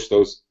is to push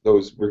those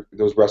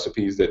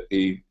recipes that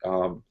the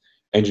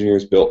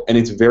engineers built, and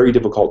it's very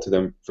difficult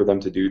for them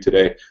to do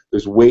today.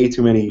 There's way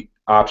too many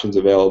options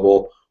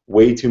available,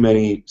 way too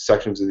many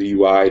sections of the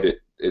UI that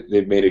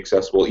they've made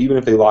accessible. Even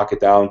if they lock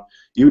it down,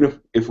 even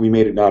if we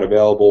made it not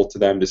available to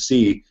them to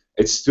see,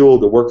 it's still,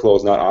 the workflow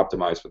is not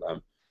optimized for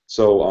them.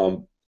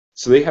 So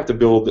they have to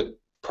build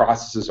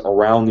processes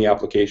around the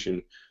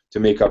application to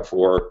make up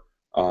for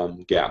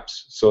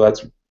gaps. So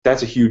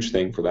that's a huge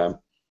thing for them.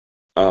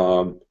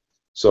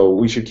 So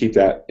we should keep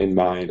that in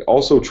mind.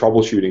 Also,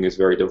 troubleshooting is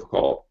very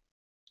difficult.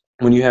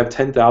 When you have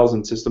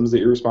 10,000 systems that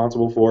you're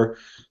responsible for,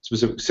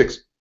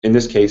 in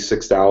this case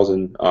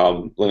 6,000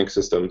 Linux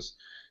systems,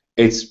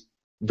 it's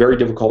very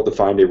difficult to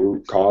find a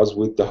root cause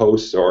with the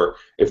hosts, or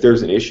if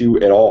there's an issue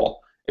at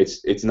all,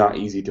 it's not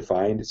easy to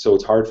find. So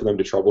it's hard for them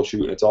to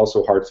troubleshoot, and it's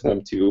also hard for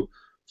them to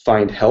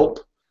find help.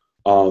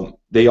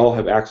 They all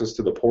have access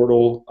to the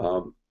portal.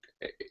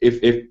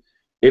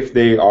 If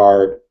they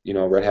are,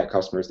 Red Hat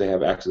customers, they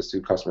have access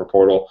to customer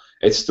portal.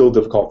 It's still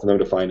difficult for them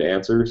to find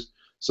answers.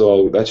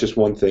 So that's just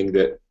one thing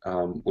that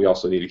we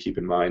also need to keep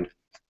in mind,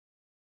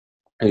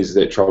 is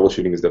that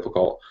troubleshooting is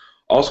difficult.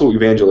 Also,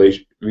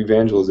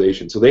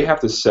 evangelization. So they have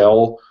to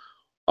sell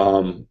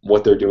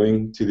what they're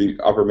doing to the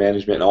upper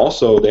management, and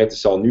also they have to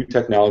sell new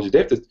technology. They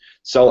have to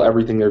sell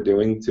everything they're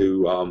doing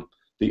to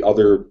the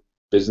other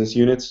business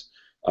units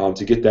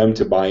to get them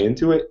to buy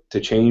into it, to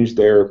change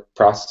their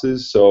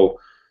processes. So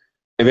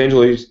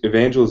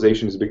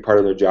evangelization is a big part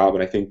of their job,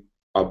 and I think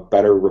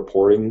better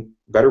reporting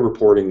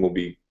will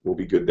be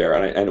good there.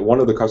 And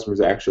one of the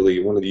customers,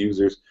 actually, one of the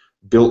users,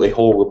 built a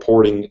whole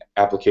reporting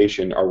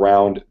application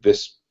around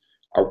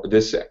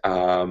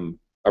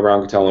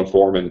around Katello and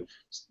Foreman,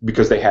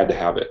 because they had to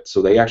have it.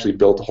 So they actually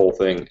built the whole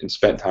thing and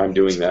spent time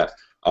doing that.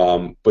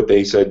 But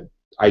they said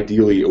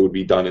ideally it would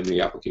be done in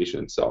the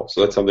application itself. So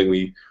that's something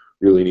we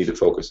really need to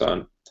focus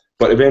on.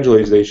 But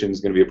evangelization is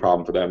going to be a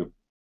problem for them,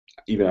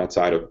 even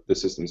outside of the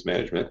systems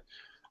management.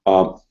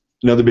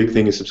 Another big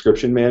thing is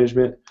subscription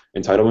management.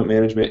 Entitlement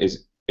management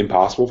is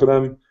impossible for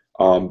them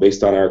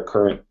based on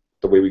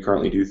the way we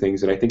currently do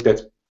things. And I think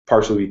that's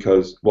partially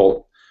because,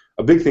 well,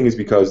 a big thing is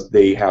because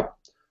they have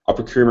a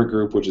procurement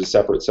group, which is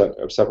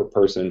a separate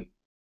person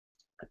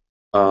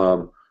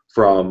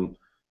from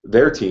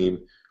their team,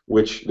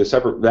 which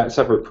that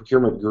separate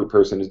procurement group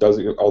person does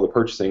all the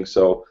purchasing.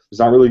 So there's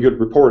not really good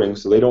reporting,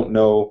 so they don't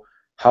know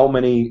how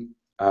many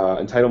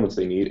entitlements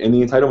they need, and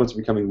the entitlements are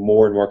becoming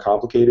more and more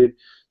complicated.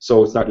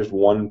 So it's not just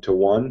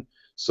one-to-one.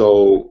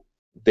 So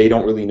they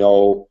don't really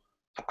know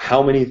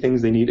how many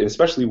things they need, and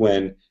especially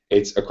when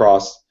it's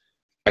across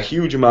a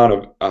huge amount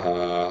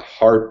of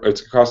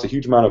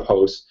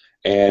hosts,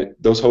 and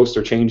those hosts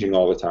are changing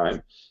all the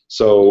time.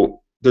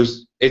 So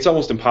it's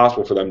almost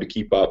impossible for them to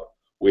keep up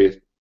with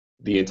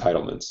the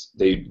entitlements.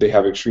 They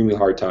have an extremely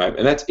hard time,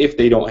 and that's if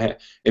they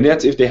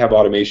have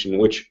automation,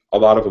 which a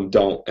lot of them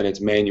don't, and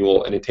it's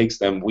manual, and it takes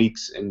them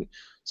weeks, and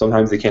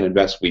sometimes they can't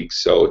invest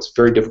weeks. So it's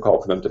very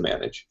difficult for them to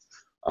manage,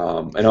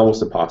 and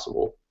almost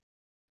impossible.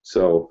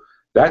 So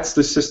that's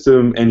the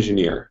system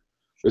engineer.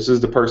 This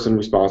is the person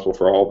responsible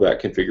for all of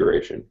that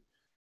configuration.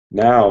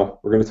 Now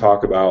we're going to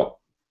talk about,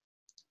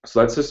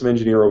 so that's system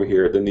engineer over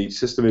here. Then the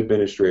system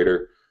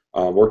administrator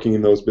working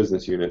in those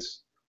business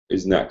units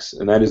is next,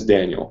 and that is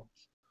Daniel.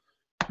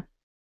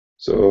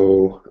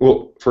 So,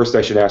 well, first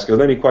I should ask, are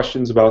there any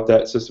questions about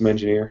that system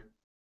engineer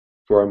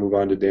before I move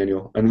on to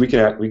Daniel? And we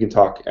can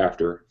talk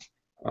after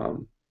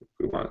if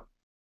we want.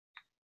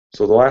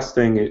 So the last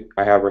thing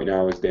I have right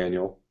now is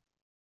Daniel.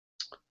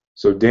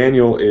 So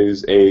Daniel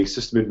is a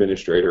system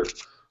administrator.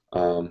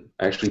 I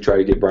actually tried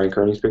to get Brian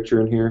Kearney's picture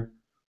in here,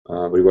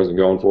 but he wasn't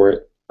going for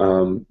it.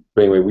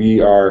 But anyway,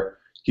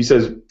 he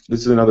says,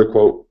 this is another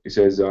quote, he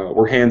says,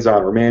 we're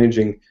hands-on, we're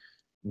managing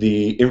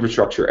the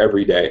infrastructure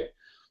every day.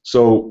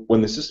 So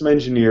when the system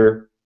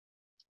engineer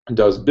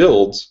does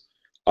builds,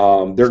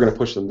 they're going to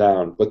push them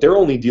down, but they're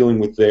only dealing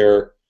with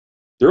their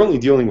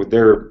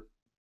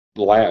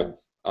lab,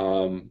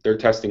 their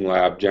testing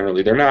lab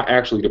generally. They're not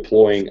actually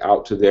deploying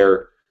out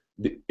to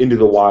into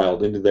the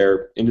wild, into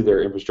their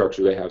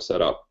infrastructure they have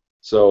set up.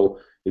 So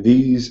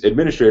these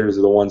administrators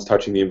are the ones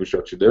touching the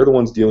infrastructure. They're the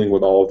ones dealing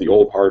with all of the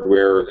old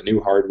hardware, or the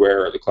new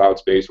hardware, or the cloud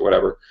space, or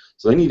whatever.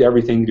 So they need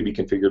everything to be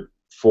configured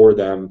for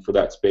them for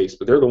that space,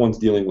 but they're the ones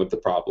dealing with the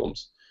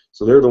problems.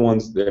 So they're the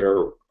ones that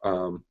are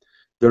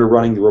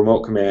running the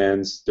remote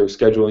commands, they're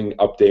scheduling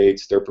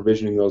updates, they're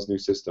provisioning those new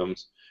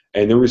systems,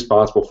 and they're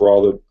responsible for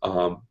all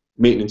the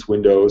maintenance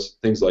windows,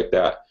 things like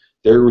that.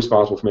 They're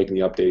responsible for making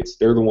the updates.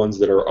 They're the ones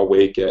that are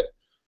awake at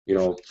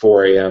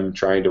 4 a.m.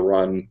 trying to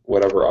run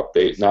whatever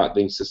update, not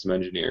the system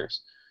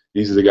engineers.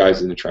 These are the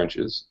guys in the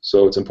trenches.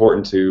 So it's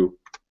important to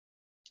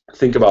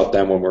think about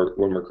them when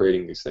we're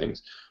creating these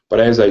things. But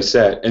as I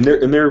said,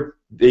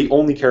 they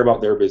only care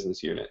about their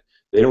business unit.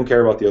 They don't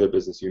care about the other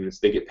business units.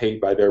 They get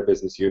paid by their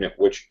business unit,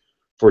 which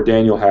for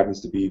Daniel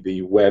happens to be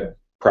the web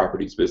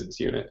properties business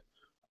unit.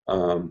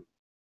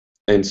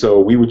 And so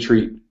we would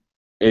treat,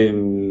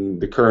 in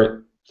the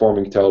current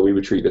Foreman Katello, we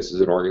would treat this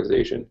as an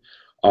organization.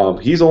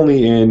 He's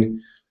only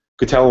in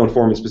Katello and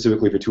Foreman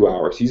specifically for 2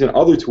 hours. He's in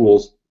other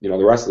tools, the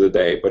rest of the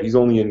day, but he's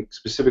only in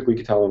specifically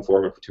Katello and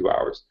Foreman for 2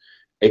 hours.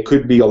 It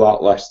could be a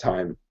lot less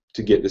time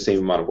to get the same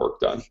amount of work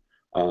done,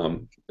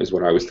 is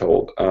what I was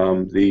told.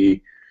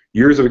 The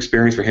years of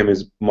experience for him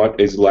is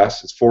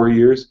less. It's 4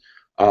 years,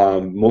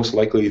 Most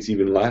likely it's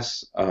even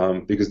less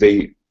because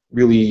they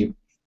really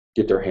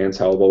get their hands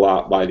held a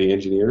lot by the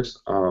engineers.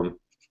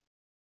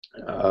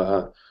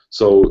 Uh,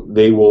 so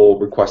they will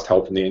request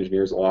help from the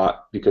engineers a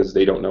lot because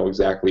they don't know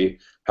exactly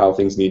how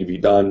things need to be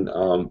done.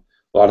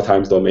 A lot of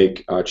times they'll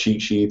make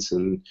cheat sheets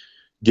and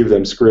give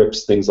them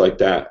scripts, things like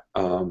that.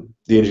 The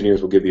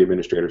engineers will give the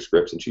administrator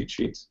scripts and cheat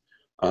sheets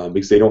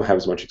because they don't have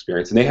as much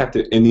experience, and they have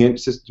to. And the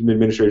system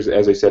administrators,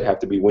 as I said, have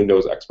to be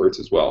Windows experts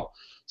as well.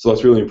 So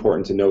that's really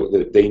important to note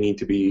that they need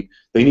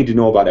to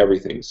know about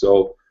everything.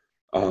 So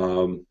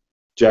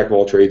jack of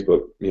all trades,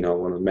 but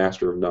a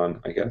master of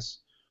none, I guess.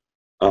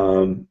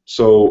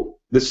 So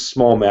this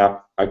small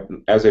map,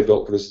 as I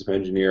built for the system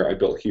engineer, I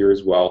built here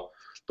as well.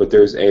 But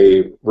there's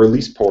a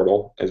release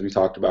portal, as we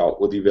talked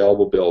about, with the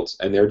available builds,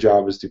 and their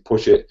job is to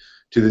push it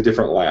to the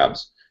different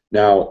labs.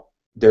 Now,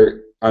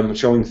 I'm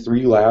showing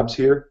 3 labs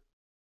here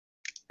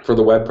for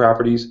the web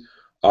properties.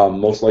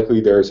 Most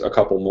likely there's a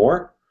couple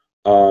more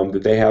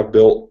that they have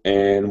built,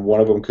 and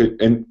one of them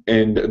could, and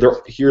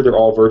they're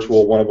all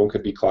virtual. One of them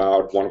could be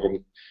cloud, one of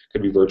them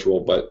could be virtual,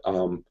 but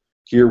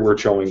here we're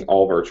showing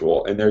all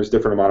virtual, and there's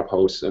different amount of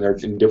hosts, and they're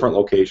in different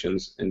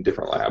locations in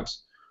different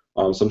labs.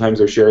 Sometimes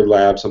they're shared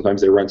labs,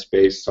 sometimes they rent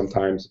space,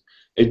 sometimes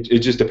it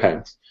just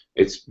depends.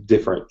 It's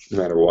different no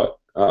matter what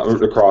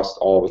across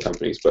all the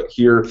companies. But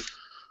here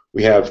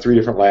we have 3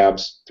 different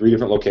labs, 3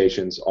 different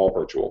locations, all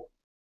virtual,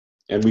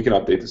 and we can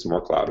update this to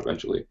more cloud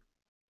eventually.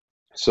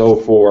 So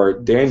for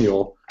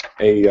Daniel,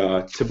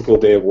 a typical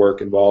day of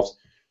work involves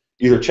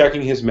either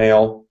checking his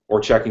mail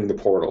or checking the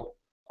portal.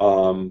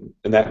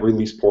 And that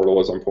release portal,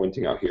 as I'm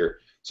pointing out here.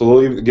 So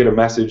they'll either get a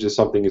message that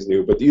something is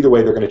new, but either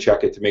way they're going to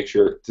check it to make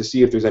sure, to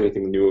see if there's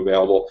anything new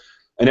available.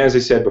 And as I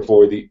said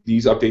before,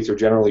 these updates are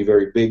generally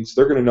very big, so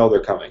they're going to know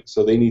they're coming.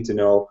 So they need to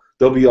know,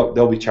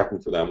 they'll be checking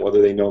for them,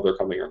 whether they know they're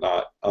coming or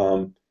not.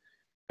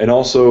 And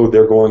also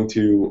they're going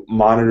to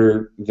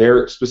monitor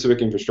their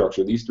specific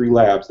infrastructure. These 3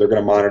 labs, they're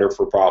going to monitor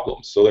for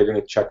problems. So they're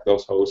going to check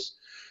those hosts,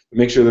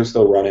 make sure they're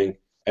still running,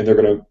 and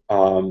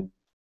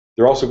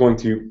they're also going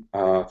to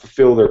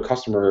fulfill their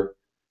customer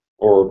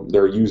or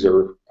their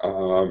user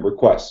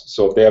requests.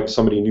 So if they have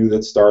somebody new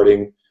that's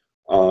starting,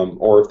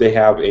 or if they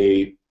have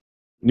a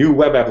new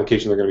web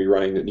application they're going to be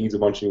running that needs a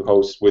bunch of new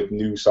hosts with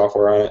new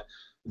software on it,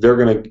 they're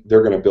going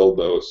to build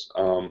those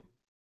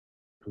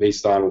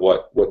based on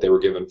what they were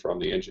given from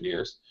the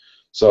engineers.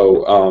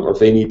 So or if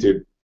they need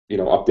to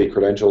update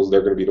credentials,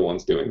 they're going to be the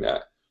ones doing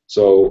that.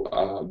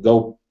 So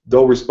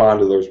they'll respond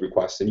to those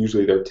requests, and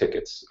usually they're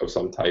tickets of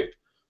some type.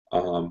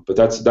 But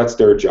that's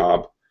their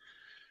job.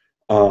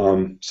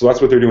 So that's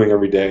what they're doing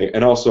every day,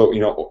 and also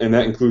and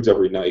that includes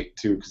every night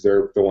too, because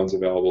they're the ones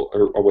available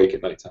or awake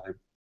at nighttime.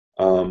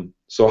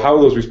 So how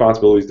are those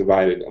responsibilities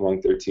divided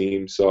among their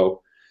team?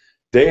 So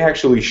they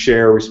actually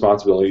share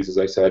responsibilities, as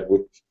I said,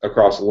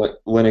 across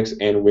Linux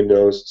and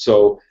Windows.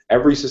 So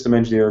every system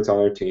engineer that's on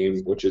their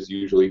team, which is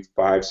usually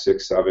 5,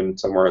 6, 7,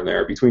 somewhere in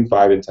there, between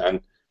 5 and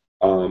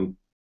 10,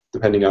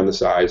 depending on the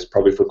size,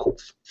 probably for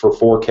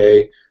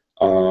 4K.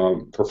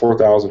 For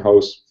 4,000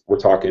 hosts, we're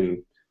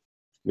talking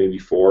maybe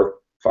 4,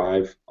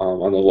 5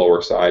 on the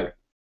lower side.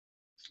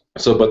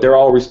 So, but they're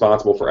all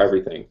responsible for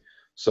everything.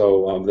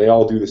 So they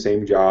all do the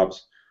same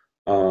jobs.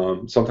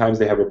 Sometimes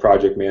they have a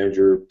project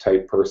manager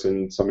type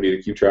person, somebody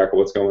to keep track of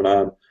what's going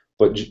on.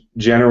 But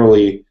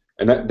generally,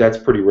 and that's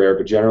pretty rare,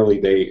 but generally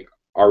they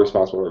are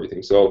responsible for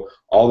everything. So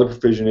all the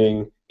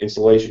provisioning,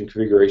 installation,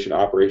 configuration,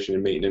 operation,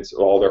 and maintenance of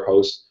all their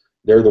hosts,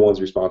 they're the ones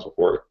responsible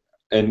for it.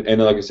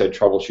 And like I said,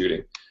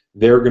 troubleshooting.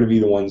 They're going to be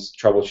the ones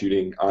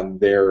troubleshooting on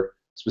their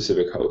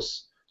specific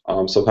hosts.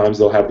 Sometimes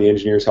they'll have the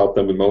engineers help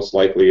them, but most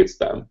likely it's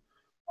them.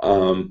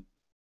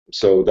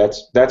 So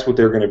that's what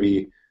they're going to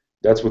be.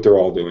 That's what they're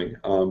all doing.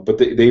 But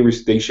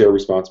they share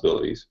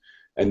responsibilities,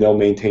 and they'll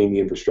maintain the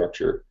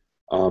infrastructure.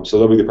 So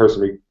they'll be the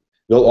person.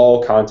 They'll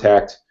all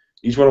contact.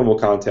 Each one of them will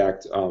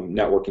contact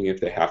networking if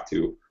they have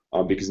to,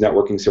 because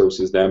networking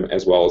services them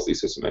as well as the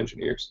system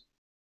engineers.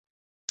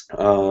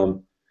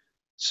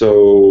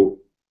 So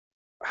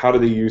how do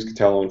they use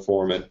Katello and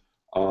Foreman?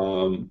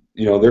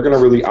 They're going to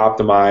really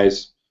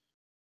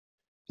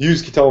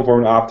use Katello and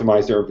Foreman to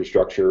optimize their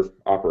infrastructure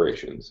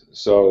operations.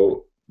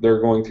 So they're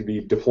going to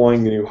be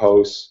deploying the new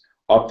hosts,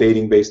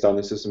 updating based on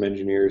the system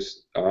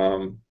engineers'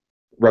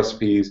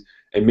 recipes,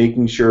 and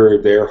making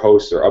sure their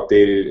hosts are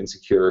updated and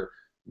secure.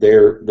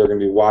 They're going to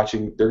be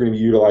watching. They're going to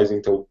be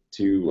utilizing the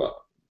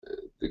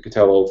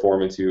Katello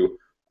Foreman to.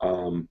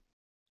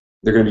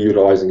 They're going to be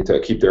utilizing it to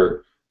keep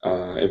their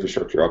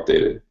infrastructure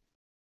updated.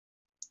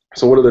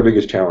 So what are their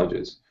biggest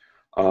challenges?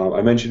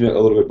 I mentioned it a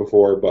little bit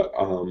before, but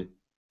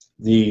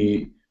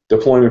the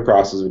deployment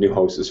process of a new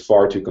host is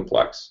far too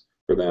complex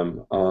for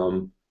them.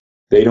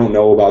 They don't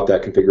know about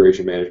that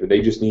configuration management.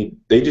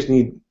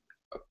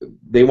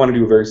 They want to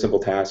do a very simple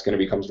task, and it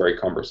becomes very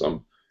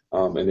cumbersome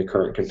in the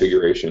current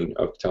configuration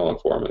of Katello and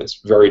Foreman.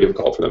 It's very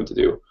difficult for them to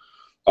do.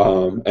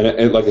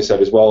 And like I said,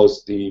 as well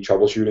as the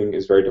troubleshooting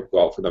is very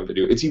difficult for them to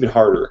do. It's even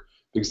harder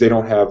because they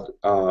don't have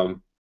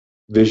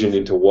vision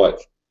into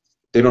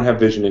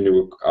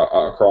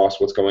across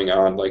what's going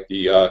on, like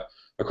the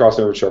across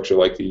their infrastructure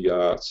like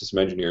the system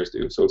engineers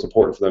do. So it's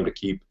important for them to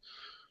keep.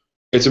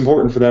 It's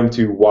important for them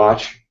to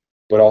watch,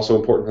 but also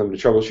important for them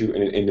to troubleshoot,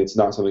 and it's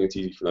not something that's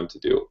easy for them to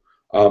do.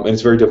 And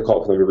it's very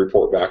difficult for them to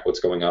report back what's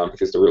going on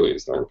because there really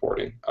is no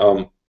reporting.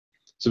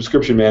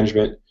 Subscription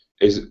management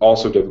is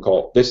also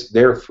difficult.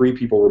 They're 3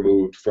 people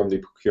removed from the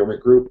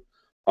procurement group,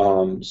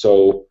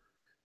 so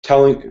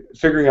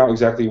figuring out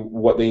exactly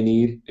what they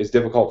need is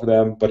difficult for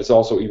them, but it's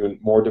also even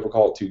more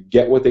difficult to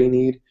get what they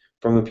need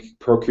from the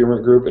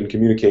procurement group and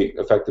communicate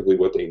effectively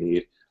what they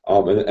need.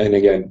 And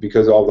again,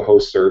 because all the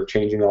hosts are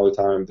changing all the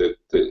time,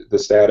 the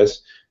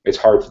status, it's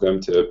hard for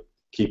them to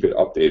keep it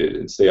updated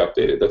and stay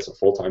updated. That's a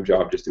full-time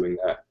job just doing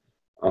that.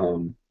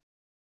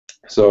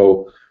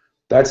 So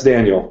that's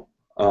Daniel.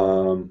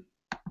 So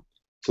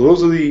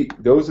those are the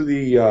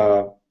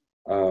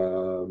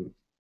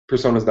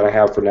personas that I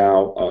have for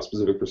now,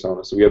 specific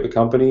personas. So we have the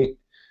company,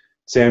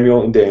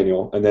 Samuel and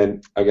Daniel, and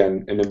then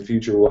again, in the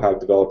future we'll have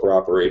developer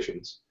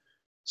operations.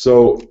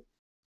 So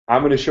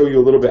I'm going to show you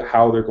a little bit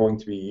how they're going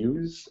to be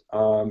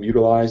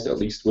utilized, at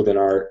least within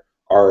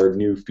our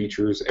new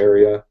features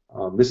area.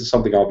 This is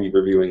something I'll be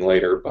reviewing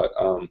later, but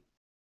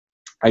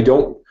I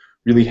don't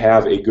really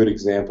have a good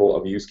example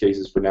of use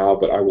cases for now,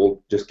 but I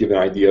will just give an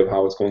idea of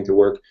how it's going to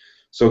work.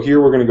 So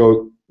here we're going to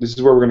go, this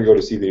is where we're going to go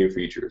to see the new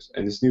features.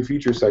 And this new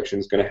feature section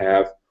is going to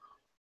have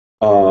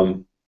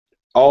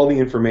all the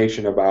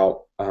information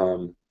about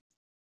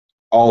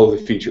all of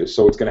the features.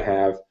 So it's going to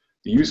have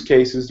the use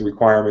cases, the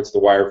requirements, the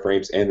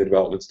wireframes, and the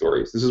development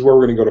stories. This is where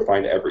we're going to go to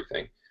find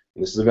everything.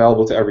 And this is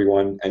available to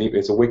everyone.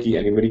 It's a wiki.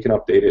 Anybody can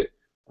update it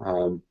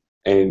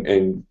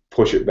and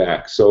push it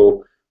back.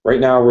 So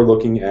right now we're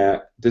looking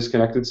at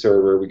disconnected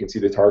server. We can see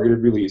the targeted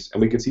release,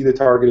 and we can see the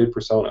targeted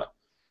persona.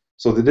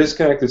 So the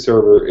disconnected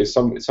server is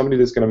somebody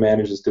that's going to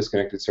manage this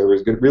disconnected server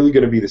is really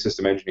going to be the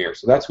system engineer.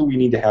 So that's who we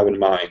need to have in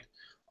mind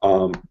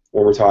when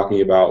we're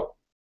talking about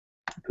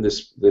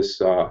this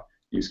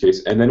use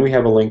case. And then we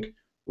have a link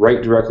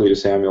right directly to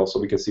Samuel, so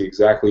we can see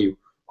exactly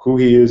who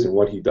he is and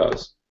what he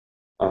does.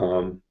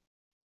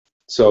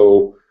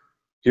 So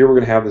here we're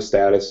going to have the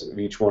status of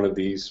each one of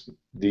these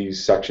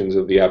sections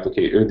of the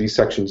application, or these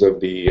sections of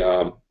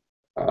the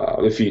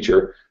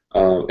feature,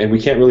 and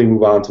we can't really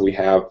move on until we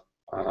have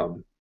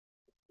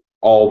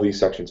all these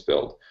sections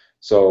filled.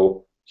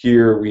 So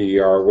here we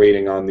are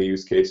waiting on the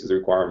use cases, the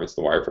requirements,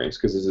 the wireframes,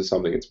 because this is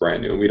something that's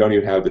brand new, and we don't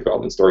even have the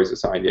development stories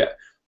assigned yet.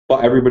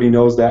 But everybody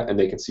knows that, and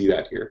they can see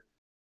that here.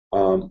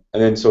 And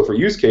then so for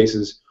use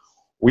cases,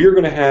 we are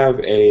going to have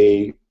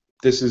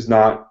this is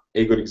not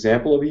a good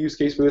example of a use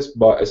case for this,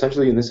 but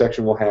essentially in this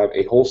section we'll have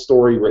a whole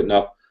story written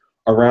up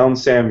around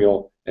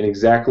Samuel and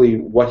exactly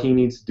what he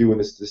needs to do in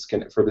this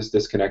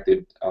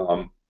disconnected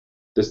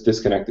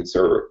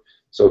server.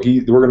 So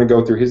we're going to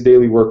go through his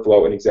daily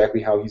workflow and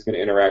exactly how he's going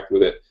to interact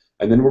with it.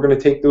 And then we're going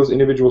to take those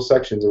individual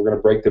sections and we're going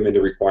to break them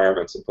into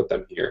requirements and put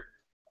them here.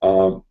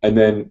 And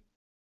then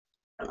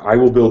I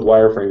will build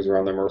wireframes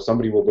around them, or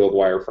somebody will build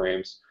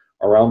wireframes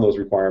around those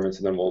requirements,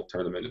 and then we'll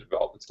turn them into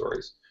development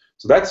stories.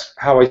 So that's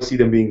how I see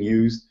them being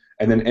used.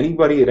 And then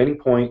anybody at any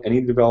point,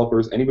 any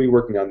developers, anybody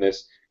working on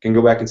this can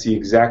go back and see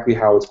exactly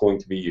how it's going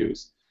to be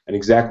used and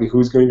exactly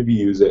who's going to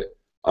use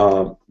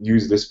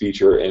this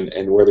feature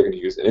and where they're going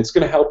to use it. And it's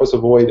going to help us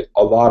avoid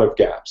a lot of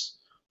gaps.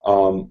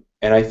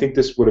 And I think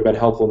this would have been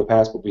helpful in the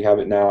past, but we have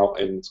it now,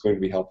 and it's going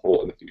to be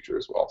helpful in the future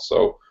as well.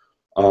 So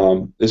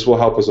this will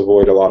help us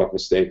avoid a lot of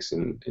mistakes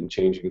in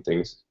changing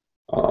things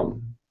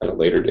at a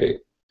later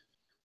date.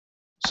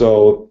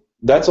 So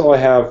that's all I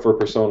have for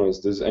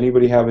personas. Does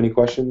anybody have any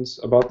questions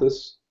about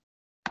this?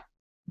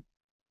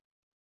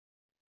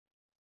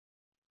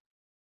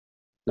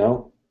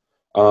 No?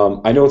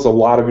 I know it's a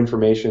lot of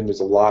information.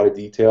 There's a lot of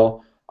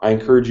detail. I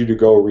encourage you to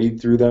go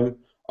read through them.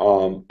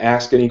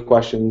 Ask any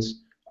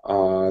questions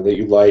that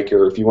you'd like,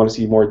 or if you want to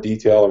see more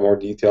detail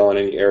in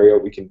any area,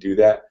 we can do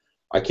that.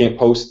 I can't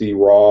post the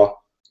raw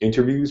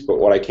interviews, but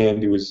what I can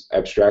do is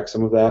abstract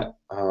some of that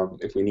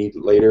if we need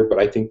later. But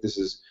I think this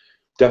is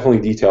definitely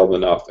detailed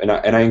enough. And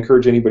I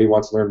encourage anybody who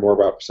wants to learn more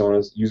about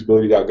personas,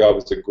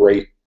 usability.gov is a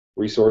great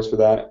resource for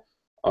that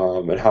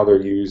and how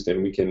they're used.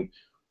 And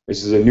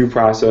this is a new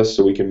process,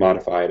 so we can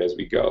modify it as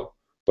we go.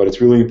 But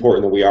it's really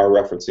important that we are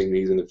referencing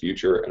these in the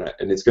future,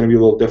 and it's going to be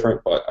a little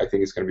different, but I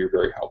think it's going to be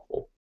very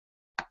helpful.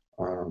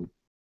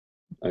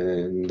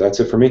 And that's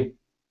it for me.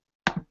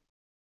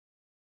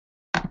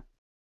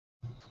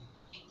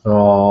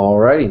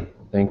 Alrighty.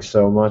 Thanks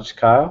so much,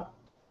 Kyle.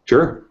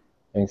 Sure.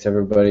 Thanks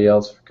everybody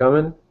else for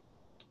coming.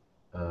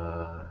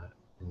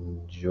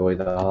 Enjoy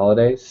the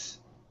holidays.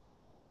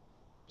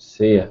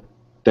 See ya.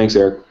 Thanks,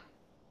 Eric.